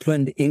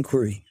disciplined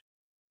inquiry.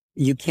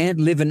 You can't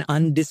live an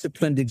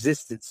undisciplined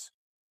existence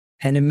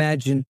and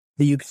imagine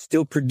that you can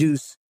still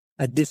produce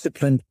a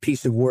disciplined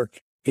piece of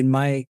work, in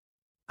my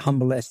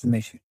humble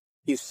estimation.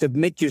 You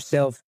submit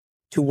yourself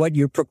to what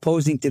you're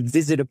proposing to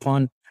visit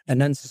upon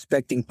an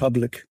unsuspecting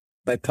public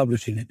by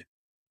publishing it.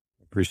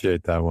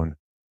 Appreciate that one.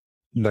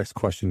 Next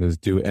question is,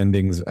 do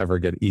endings ever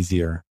get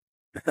easier?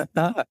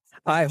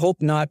 I hope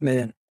not,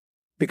 man.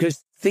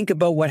 Because think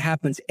about what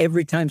happens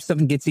every time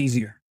something gets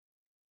easier.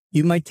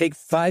 You might take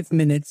 5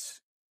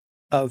 minutes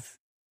of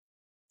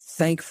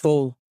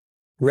thankful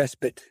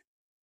respite,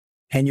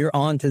 and you're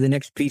on to the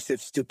next piece of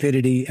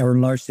stupidity or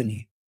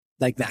larceny,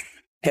 like that.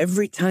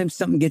 Every time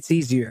something gets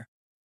easier,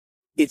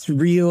 it's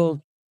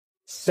real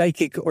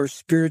psychic or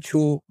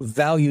spiritual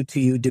value to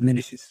you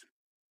diminishes.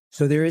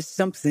 So there is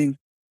something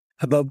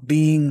about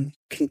being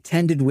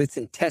contended with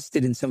and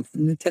tested in some,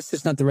 test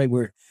is not the right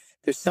word.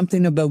 There's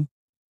something about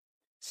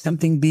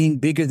something being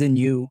bigger than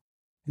you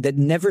that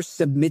never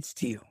submits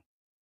to you,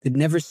 that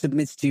never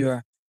submits to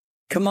your,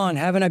 come on,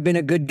 haven't I been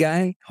a good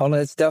guy? All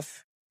that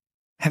stuff.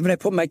 Haven't I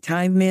put my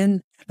time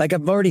in? Like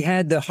I've already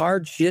had the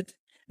hard shit.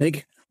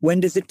 Like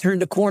when does it turn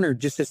the corner?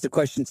 Just as the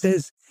question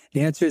says,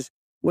 the answer is,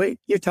 wait,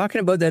 you're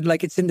talking about that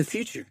like it's in the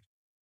future.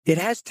 It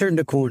has turned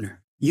a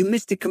corner. You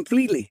missed it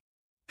completely.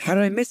 How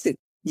did I miss it?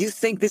 You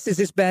think this is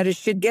as bad as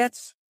shit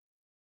gets?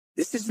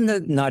 This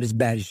isn't not as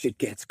bad as shit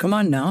gets. Come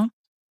on now.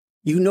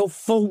 You know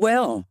full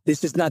well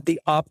this is not the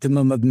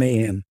optimum of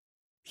mayhem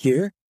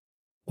here.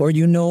 Or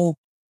you know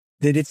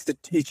that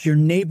it's your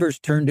neighbor's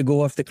turn to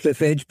go off the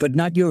cliff edge, but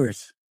not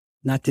yours.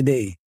 Not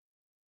today.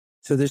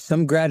 So there's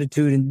some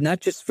gratitude, and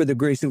not just for the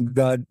grace of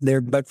God there,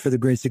 but for the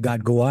grace of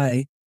God go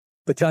I.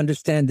 But to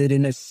understand that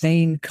in a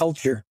sane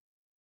culture,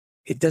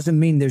 it doesn't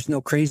mean there's no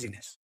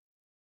craziness.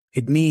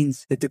 It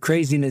means that the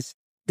craziness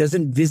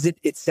doesn't visit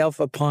itself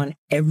upon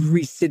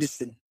every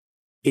citizen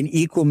in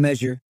equal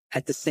measure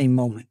at the same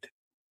moment.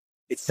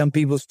 It's some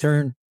people's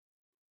turn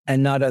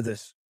and not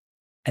others.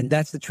 And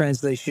that's the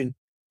translation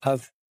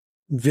of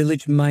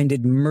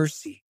village-minded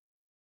mercy.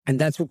 And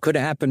that's what could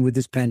have happened with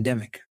this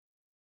pandemic.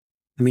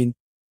 I mean,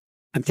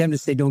 I'm tempted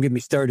to say, don't get me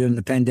started on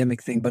the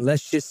pandemic thing, but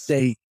let's just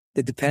say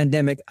that the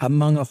pandemic,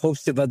 among a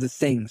host of other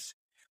things,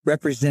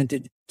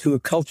 represented to a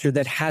culture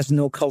that has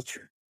no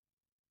culture,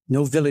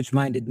 no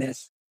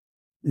village-mindedness,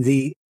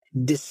 the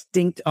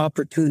distinct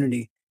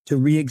opportunity to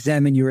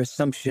re-examine your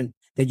assumption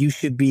that you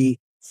should be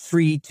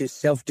free to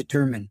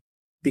self-determine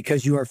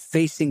because you are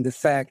facing the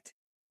fact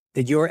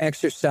that your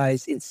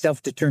exercise in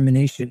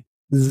self-determination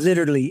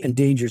literally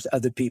endangers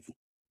other people.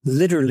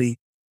 Literally,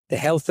 the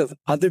health of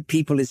other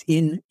people is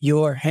in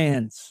your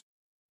hands.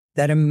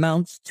 That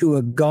amounts to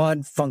a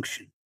God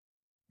function.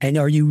 And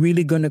are you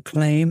really going to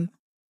claim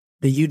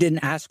that you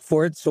didn't ask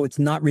for it, so it's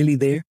not really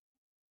there?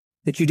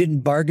 That you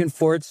didn't bargain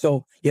for it,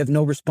 so you have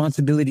no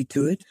responsibility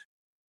to it?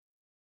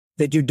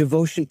 That your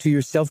devotion to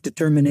your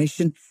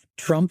self-determination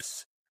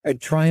trumps or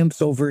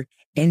triumphs over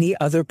any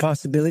other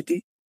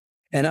possibility?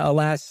 And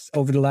alas,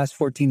 over the last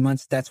 14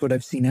 months, that's what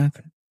I've seen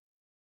happen.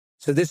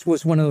 So this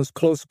was one of those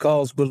close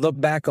calls we'll look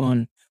back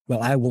on.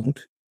 Well, I won't,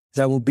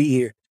 because I won't be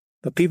here.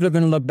 But people are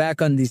going to look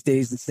back on these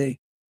days and say,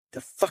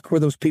 the fuck were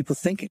those people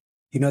thinking?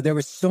 You know, there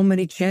were so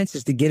many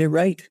chances to get it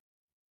right.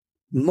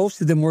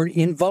 Most of them were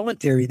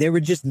involuntary. They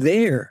were just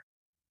there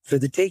for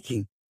the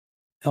taking.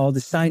 All the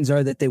signs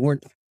are that they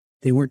weren't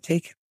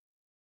taken.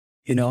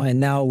 You know, and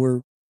now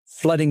we're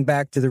flooding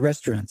back to the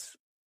restaurants.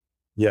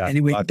 Yeah.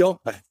 Anyway,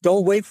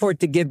 don't wait for it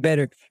to get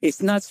better.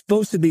 It's not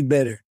supposed to be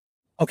better.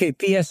 Okay,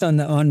 P.S. on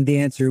the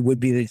answer would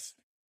be this.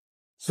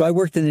 So I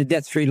worked in the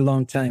death street a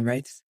long time,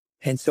 right?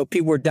 And so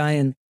people were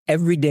dying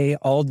every day,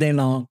 all day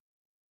long,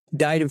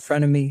 died in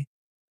front of me,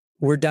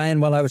 were dying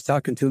while I was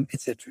talking to them,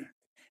 etc.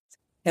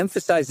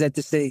 Emphasize that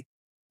to say,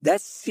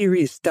 that's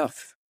serious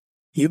stuff.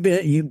 You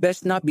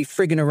best not be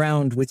frigging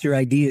around with your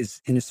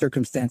ideas in a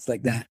circumstance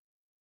like that.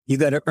 You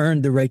got to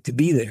earn the right to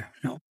be there.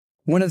 You know?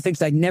 One of the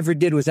things I never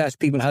did was ask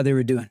people how they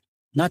were doing,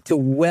 not to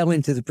well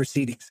into the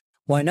proceedings.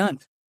 Why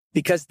not?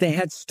 Because they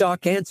had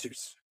stock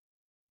answers.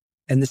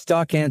 And the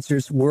stock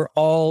answers were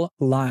all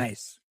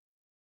lies.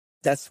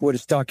 That's what a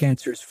stock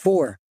answer is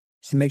for,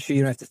 to make sure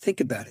you don't have to think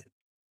about it,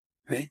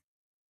 right?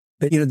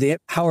 But, you know,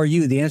 how are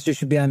you? The answer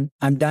should be,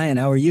 I'm dying.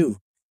 How are you?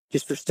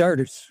 Just for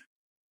starters,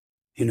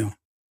 you know.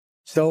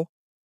 So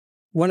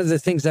one of the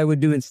things I would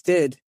do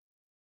instead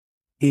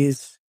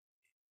is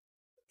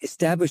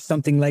establish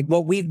something like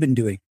what we've been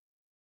doing,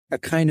 a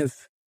kind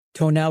of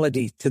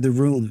tonality to the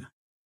room.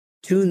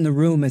 Tune the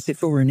room as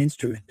if it were an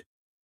instrument.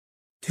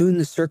 Tune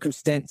the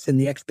circumstance and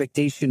the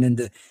expectation and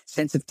the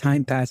sense of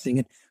time passing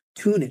and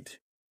tune it,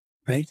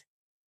 right?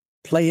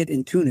 Play it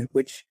and tune it,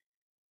 which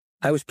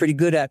I was pretty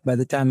good at by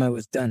the time I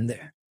was done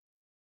there.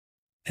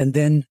 And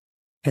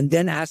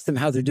then ask them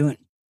how they're doing.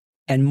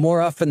 And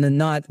more often than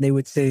not, they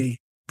would say,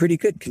 pretty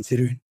good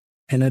considering.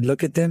 And I'd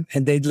look at them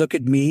and they'd look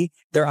at me.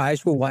 Their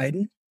eyes will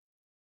widen.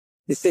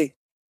 They say,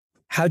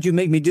 how'd you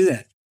make me do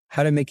that?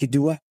 How'd I make you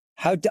do what?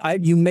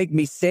 You make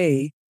me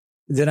say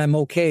that I'm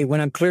okay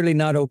when I'm clearly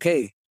not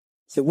okay.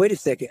 So wait a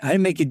second. I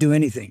didn't make you do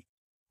anything.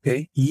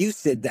 Okay. You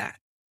said that.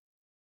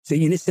 It's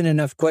an innocent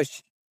enough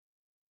question.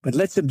 But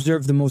let's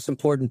observe the most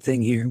important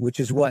thing here, which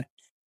is what?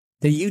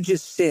 That you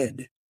just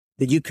said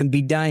that you can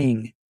be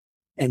dying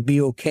and be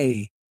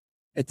okay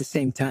at the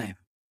same time.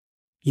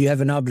 You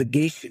have an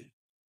obligation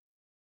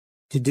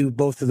to do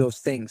both of those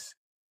things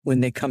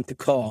when they come to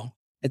call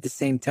at the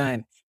same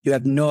time. You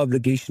have no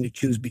obligation to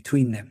choose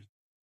between them.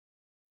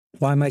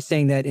 Why am I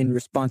saying that in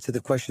response to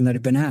the question that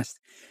had been asked?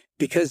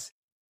 Because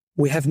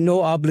we have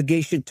no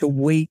obligation to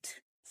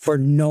wait for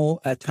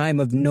a time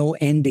of no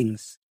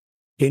endings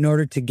in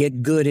order to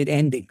get good at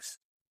endings.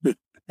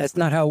 That's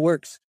not how it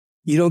works.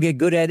 You don't get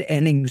good at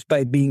endings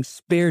by being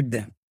spared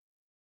them,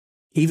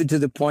 even to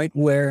the point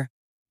where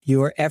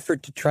your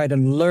effort to try to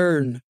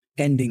learn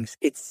endings.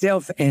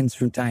 Itself ends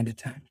from time to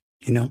time,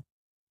 you know?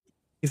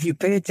 If you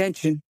pay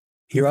attention,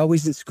 you're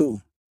always in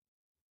school.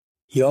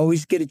 You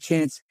always get a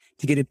chance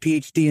to get a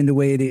PhD in the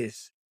way it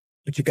is,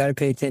 but you got to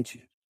pay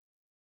attention.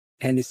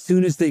 And as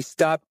soon as things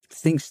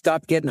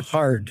stop getting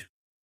hard,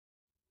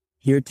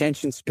 your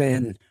attention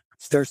span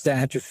starts to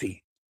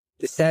atrophy.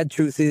 The sad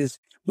truth is,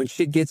 when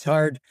shit gets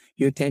hard,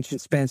 your attention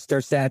span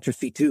starts to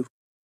atrophy too.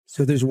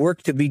 So there's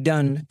work to be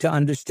done to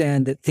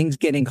understand that things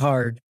getting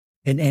hard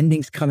and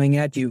endings coming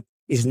at you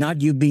is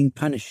not you being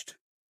punished.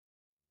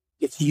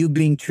 It's you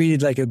being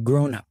treated like a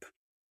grown-up.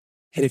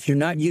 And if you're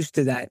not used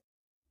to that,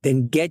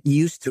 then get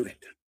used to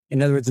it.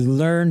 In other words,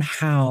 learn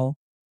how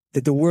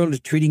that the world is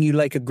treating you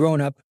like a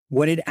grown-up,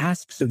 what it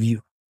asks of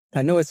you.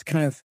 I know it's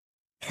kind of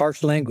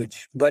harsh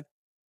language, but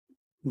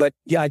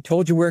yeah, I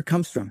told you where it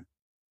comes from.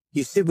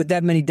 You sit with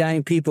that many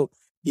dying people,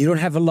 you don't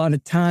have a lot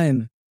of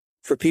time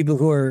for people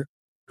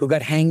who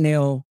got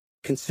hangnail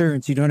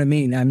concerns. You know what I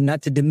mean? I'm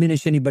not to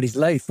diminish anybody's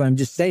life. I'm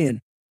just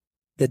saying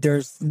that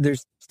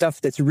there's stuff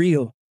that's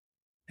real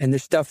and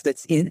there's stuff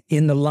that's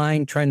in the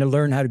line trying to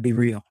learn how to be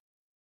real.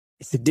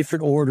 It's a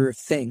different order of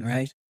thing,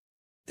 right?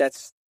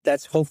 That's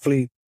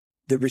hopefully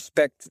the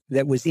respect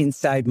that was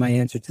inside my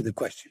answer to the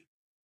question.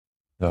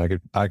 No,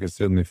 I could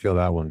certainly feel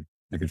that one.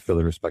 I could feel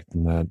the respect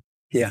in that.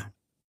 Yeah.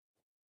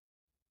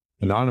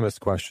 Anonymous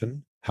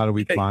question. How do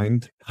we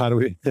find,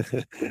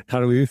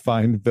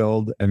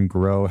 build, and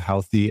grow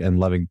healthy and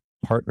loving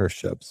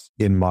partnerships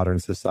in modern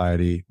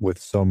society with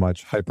so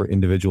much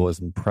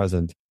hyper-individualism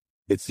present?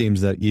 It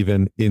seems that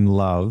even in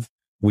love,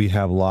 we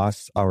have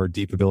lost our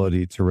deep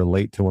ability to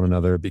relate to one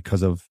another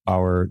because of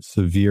our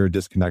severe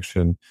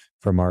disconnection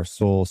from our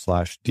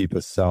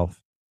soul/deepest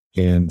self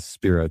and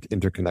spirit,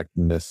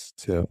 interconnectedness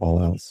to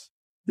all else.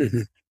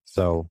 Mm-hmm.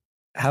 So,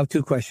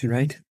 how-to question,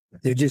 right?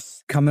 They're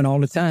just coming all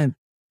the time.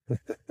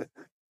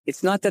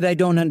 It's not that I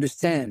don't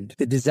understand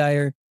the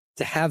desire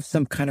to have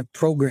some kind of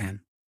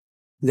program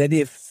that,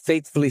 if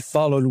faithfully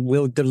followed,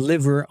 will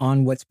deliver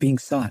on what's being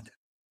sought.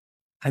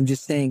 I'm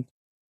just saying,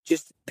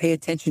 just pay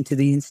attention to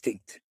the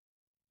instinct.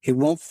 It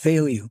won't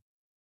fail you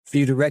for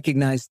you to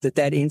recognize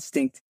that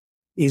instinct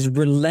is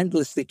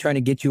relentlessly trying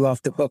to get you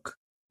off the hook,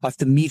 off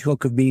the meat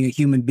hook of being a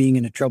human being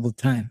in a troubled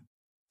time.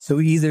 So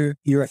either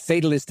you're a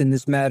fatalist in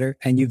this matter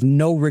and you've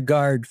no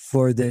regard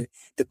for the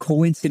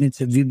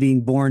coincidence of you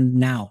being born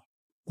now,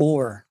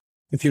 or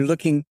if you're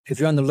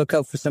on the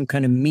lookout for some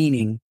kind of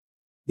meaning,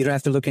 you don't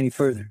have to look any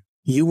further.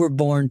 You were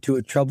born to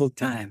a troubled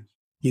time.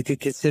 You could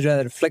consider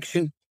that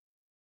affliction,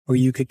 or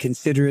you could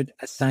consider it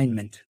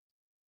assignment.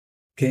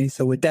 Okay,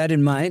 so with that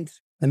in mind,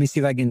 let me see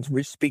if I can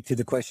speak to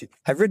the question.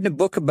 I've written a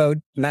book about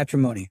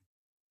matrimony.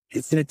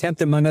 It's an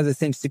attempt, among other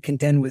things, to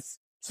contend with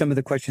some of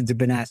the questions that have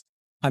been asked.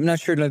 I'm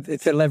not sure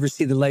if it'll ever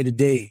see the light of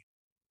day,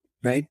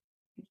 right?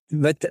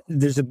 But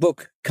there's a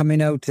book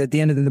coming out at the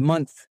end of the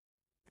month.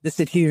 This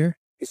here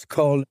is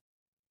called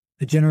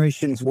A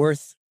Generation's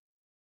Worth.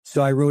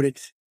 So I wrote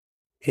it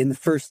in the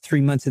first 3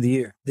 months of the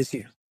year, this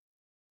year.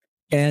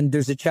 And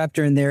there's a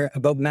chapter in there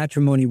about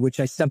matrimony, which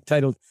I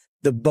subtitled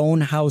The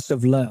Bone House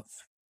of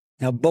Love.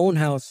 Now, bone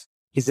house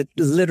is a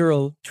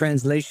literal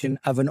translation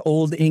of an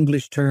old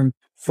English term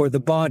for the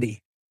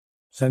body.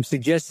 So I'm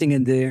suggesting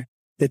in there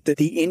that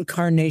the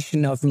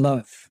incarnation of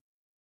love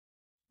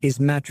is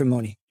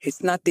matrimony.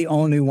 It's not the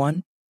only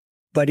one,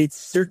 but it's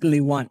certainly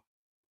one.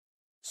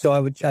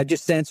 So I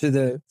just answer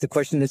the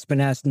question that's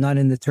been asked, not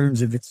in the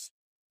terms of its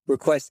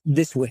request,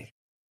 this way.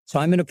 So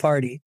I'm in a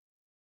party.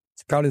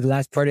 It's probably the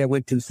last party I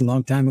went to. It's a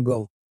long time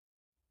ago.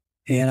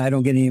 And I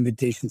don't get any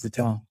invitations at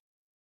all.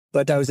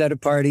 But I was at a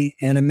party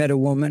and I met a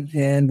woman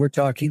and we're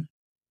talking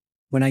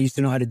when I used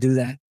to know how to do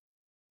that.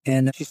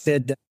 And she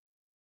said,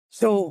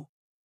 so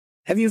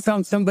have you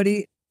found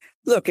somebody?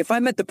 Look, if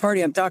I'm at the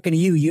party, I'm talking to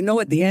you, you know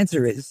what the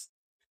answer is,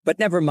 but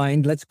never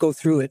mind. Let's go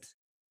through it.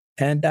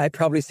 And I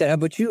probably said, how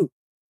about you?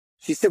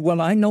 She said,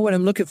 well, I know what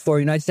I'm looking for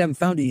and I just haven't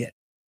found it yet.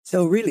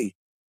 So really,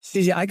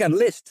 she said, I got a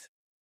list.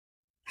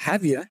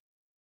 Have you?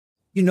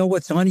 You know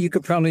what's on it? You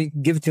could probably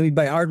give it to me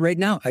by heart right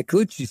now. I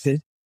could, she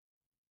said.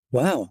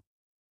 Wow.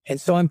 And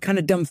so I'm kind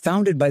of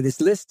dumbfounded by this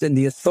list and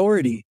the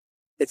authority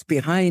that's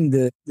behind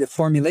the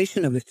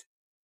formulation of it.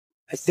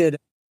 I said,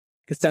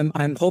 because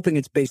I'm hoping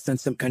it's based on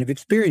some kind of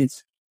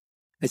experience.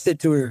 I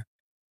said to her,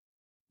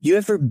 you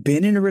ever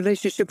been in a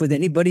relationship with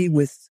anybody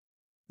with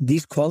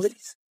these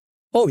qualities?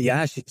 Oh,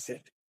 yeah, she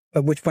said.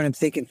 At which point I'm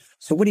thinking,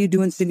 so what are you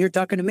doing sitting here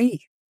talking to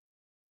me?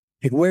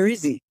 Like, where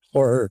is he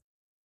or her?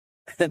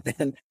 And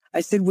then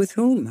I said, with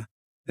whom? I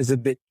was a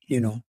bit,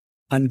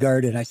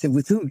 unguarded. I said,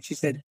 with whom? She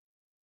said,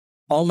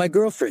 all my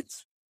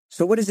girlfriends.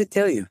 So what does it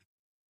tell you?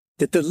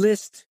 That the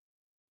list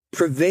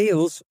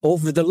prevails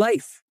over the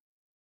life.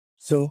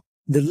 So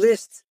the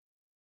list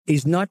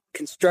is not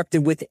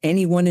constructed with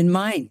anyone in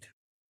mind.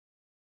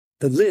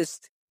 The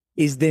list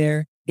is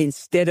there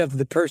instead of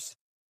the person.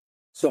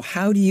 So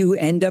how do you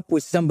end up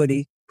with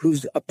somebody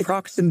who's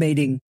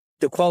approximating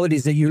the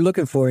qualities that you're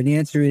looking for? And the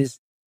answer is,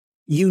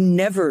 you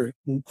never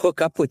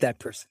hook up with that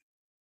person.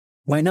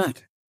 Why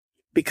not?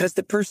 Because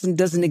the person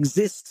doesn't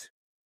exist.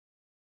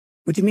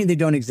 What do you mean they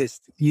don't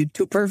exist? You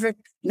too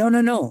perfect? No,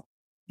 no, no.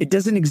 It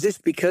doesn't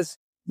exist because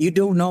you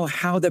don't know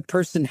how the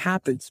person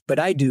happens, but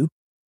I do.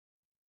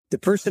 The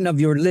person of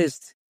your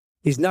list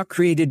is not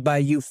created by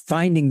you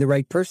finding the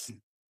right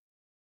person.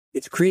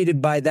 It's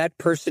created by that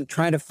person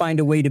trying to find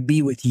a way to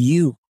be with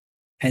you.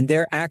 And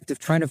their act of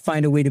trying to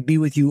find a way to be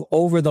with you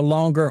over the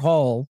longer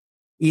haul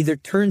either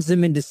turns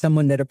them into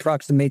someone that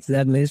approximates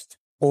that list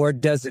or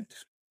doesn't.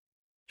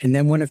 And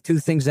then one of two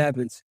things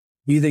happens.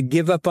 You either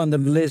give up on the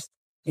list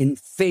in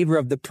favor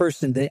of the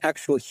person, the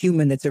actual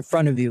human that's in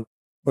front of you,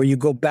 or you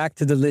go back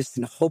to the list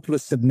in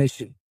hopeless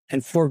submission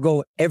and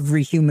forego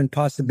every human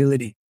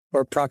possibility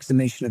or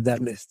approximation of that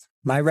list.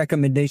 My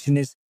recommendation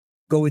is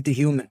go with the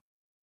human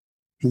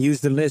and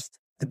use the list,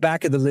 the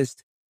back of the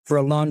list, for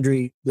a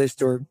laundry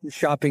list or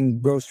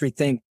shopping grocery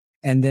thing,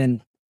 and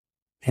then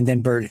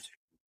burn it.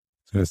 I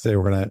was going to say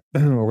we're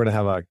gonna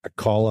have a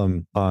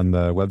column on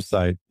the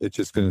website. It's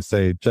just going to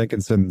say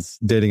Jenkinson's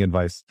dating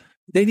advice.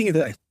 Dating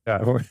advice. Yeah.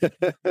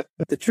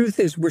 The truth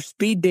is, we're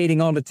speed dating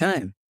all the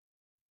time.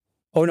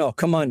 Oh no,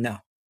 come on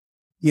now.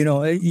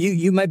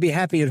 You might be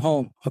happy at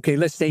home. Okay,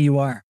 let's say you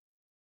are.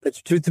 But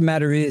the truth of the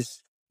matter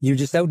is, you're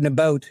just out and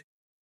about,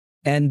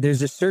 and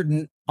there's a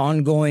certain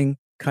ongoing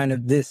kind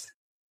of this.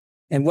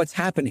 And what's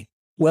happening?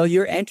 Well,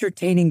 you're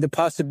entertaining the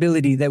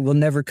possibility that will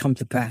never come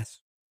to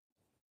pass.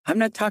 I'm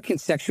not talking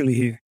sexually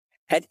here.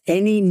 At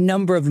any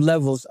number of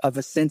levels of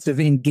a sense of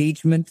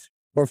engagement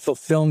or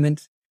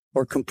fulfillment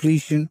or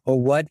completion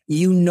or what,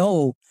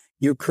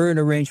 your current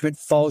arrangement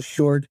falls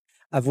short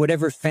of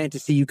whatever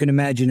fantasy you can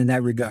imagine in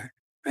that regard.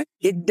 Right?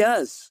 It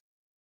does.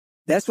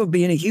 That's what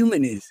being a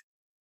human is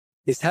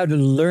how to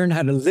learn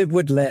how to live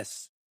with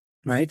less,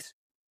 right?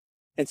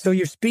 And so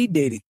you're speed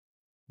dating,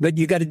 but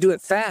you got to do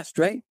it fast,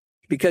 right?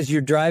 Because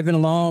you're driving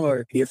along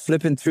or you're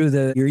flipping through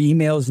your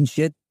emails and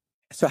shit.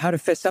 So how to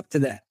fess up to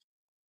that?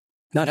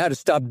 Not how to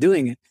stop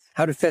doing it,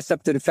 how to fess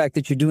up to the fact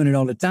that you're doing it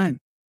all the time.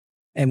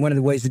 And one of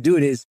the ways to do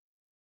it is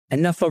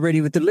enough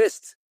already with the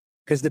list,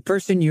 because the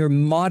person you're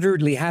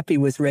moderately happy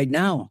with right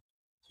now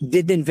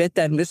didn't invent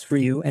that list for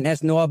you and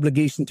has no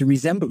obligation to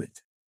resemble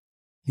it.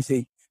 You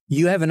see,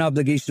 you have an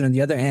obligation, on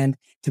the other hand,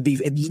 to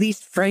be at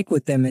least frank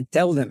with them and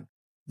tell them,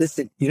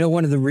 listen,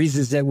 one of the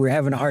reasons that we're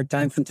having a hard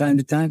time from time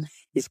to time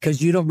is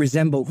because you don't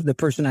resemble the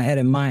person I had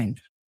in mind.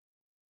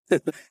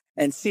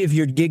 And see if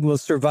your gig will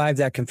survive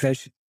that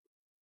confession.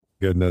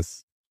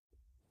 Goodness.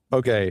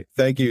 Okay.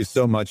 Thank you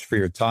so much for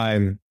your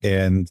time.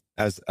 And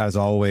as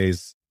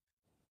always,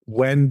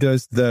 when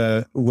does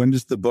the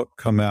book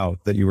come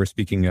out that you were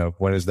speaking of?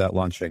 When is that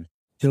launching?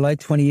 July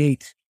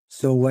 28th.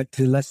 So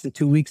less than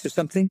 2 weeks or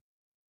something?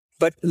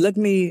 But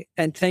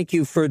and thank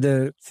you for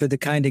the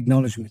kind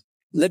acknowledgement.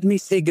 Let me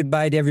say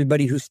goodbye to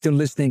everybody who's still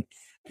listening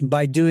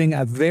by doing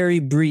a very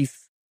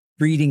brief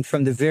reading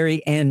from the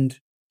very end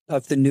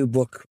of the new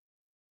book.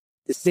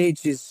 The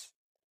stage is,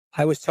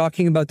 I was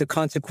talking about the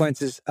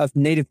consequences of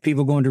Native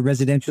people going to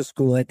residential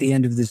school at the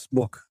end of this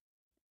book.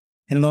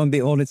 And lo and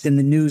behold, it's in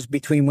the news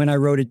between when I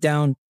wrote it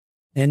down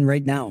and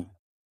right now.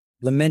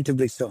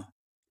 Lamentably so.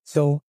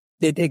 So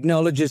it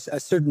acknowledges a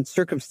certain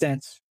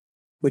circumstance,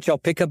 which I'll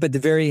pick up at the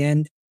very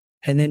end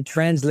and then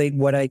translate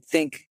what I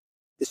think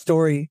the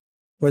story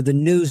or the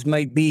news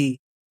might be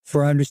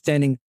for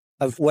understanding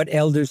of what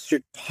elders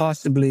should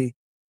possibly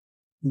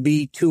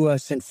be to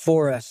us and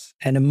for us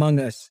and among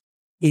us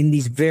in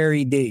these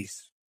very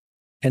days.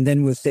 And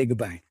then we'll say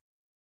goodbye.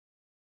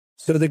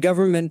 So the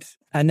government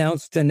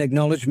announced an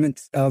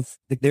acknowledgement of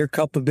their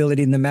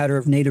culpability in the matter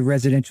of Native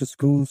residential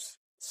schools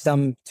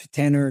some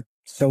 10 or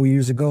so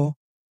years ago.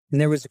 And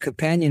there was a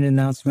companion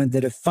announcement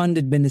that a fund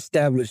had been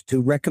established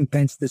to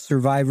recompense the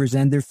survivors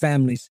and their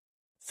families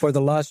for the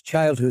lost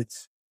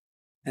childhoods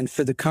and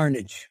for the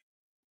carnage.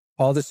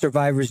 All the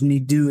survivors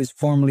need do is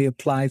formally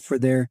apply for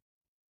their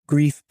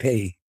grief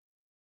pay.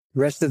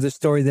 The rest of the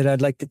story that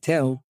I'd like to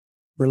tell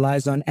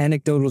relies on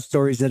anecdotal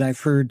stories that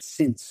I've heard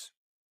since.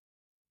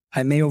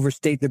 I may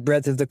overstate the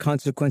breadth of the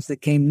consequence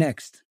that came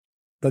next,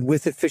 but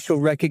with official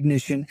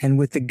recognition and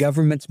with the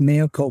government's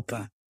mea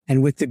culpa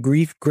and with the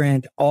grief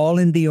grant all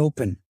in the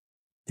open,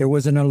 there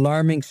was an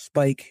alarming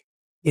spike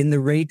in the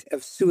rate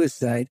of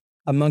suicide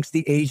amongst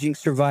the aging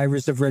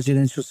survivors of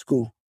residential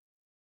school.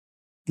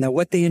 Now,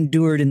 what they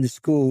endured in the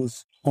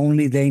schools,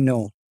 only they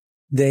know.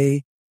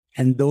 They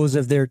and those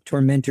of their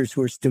tormentors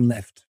who are still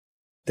left.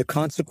 The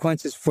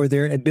consequences for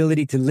their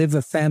ability to live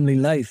a family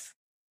life,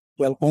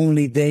 well,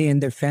 only they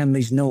and their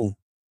families know.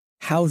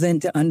 How then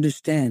to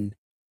understand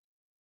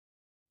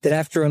that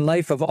after a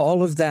life of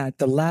all of that,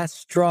 the last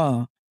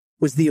straw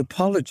was the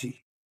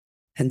apology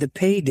and the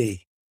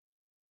payday?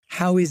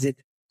 How is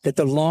it that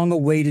the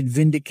long-awaited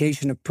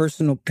vindication of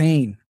personal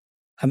pain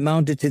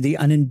amounted to the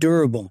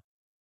unendurable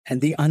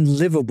and the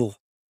unlivable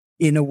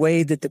in a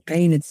way that the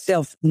pain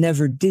itself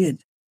never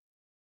did?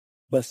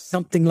 Well,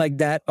 something like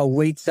that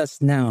awaits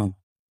us now,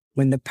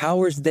 when the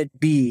powers that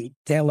be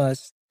tell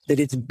us that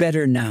it's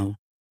better now,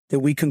 that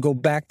we can go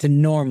back to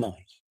normal.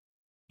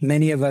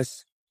 Many of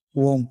us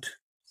won't.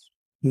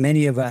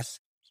 Many of us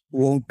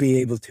won't be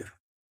able to.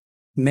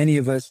 Many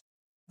of us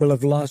will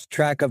have lost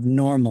track of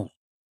normal.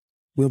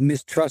 We'll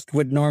mistrust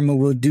what normal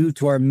will do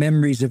to our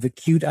memories of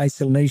acute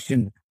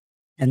isolation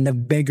and the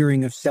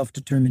beggaring of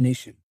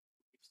self-determination.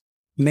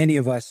 Many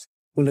of us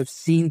will have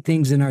seen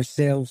things in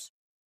ourselves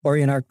or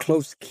in our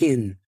close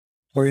kin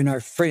or in our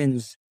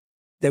friends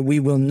that we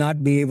will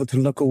not be able to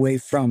look away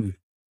from,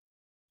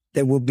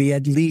 that will be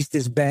at least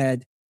as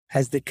bad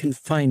as the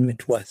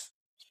confinement was.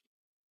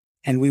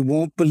 And we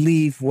won't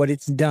believe what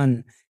it's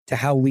done to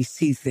how we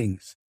see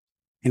things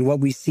and what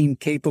we seem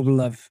capable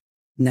of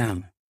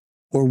now.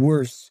 Or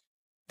worse,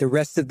 the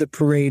rest of the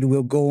parade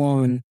will go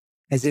on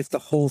as if the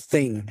whole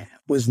thing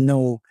was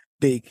no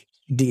big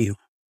deal.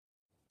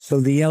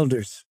 So the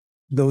elders,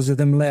 those of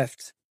them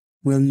left,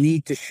 will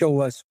need to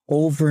show us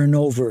over and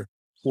over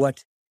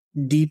what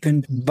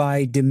deepened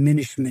by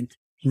diminishment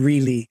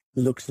really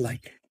looks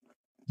like.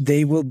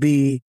 They will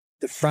be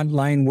the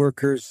frontline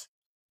workers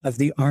of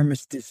the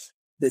armistice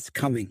that's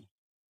coming.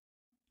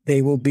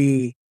 They will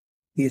be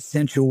the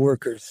essential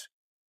workers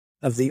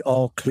of the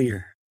all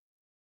clear.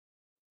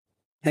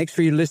 Thanks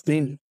for your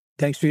listening.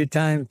 Thanks for your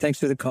time. Thanks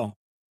for the call.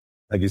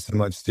 Thank you so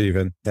much,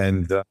 Stephen.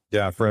 And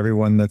for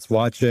everyone that's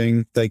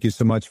watching, thank you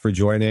so much for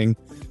joining.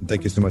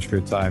 Thank you so much for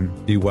your time.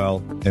 Be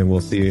well, and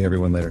we'll see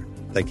everyone later.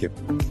 Thank you.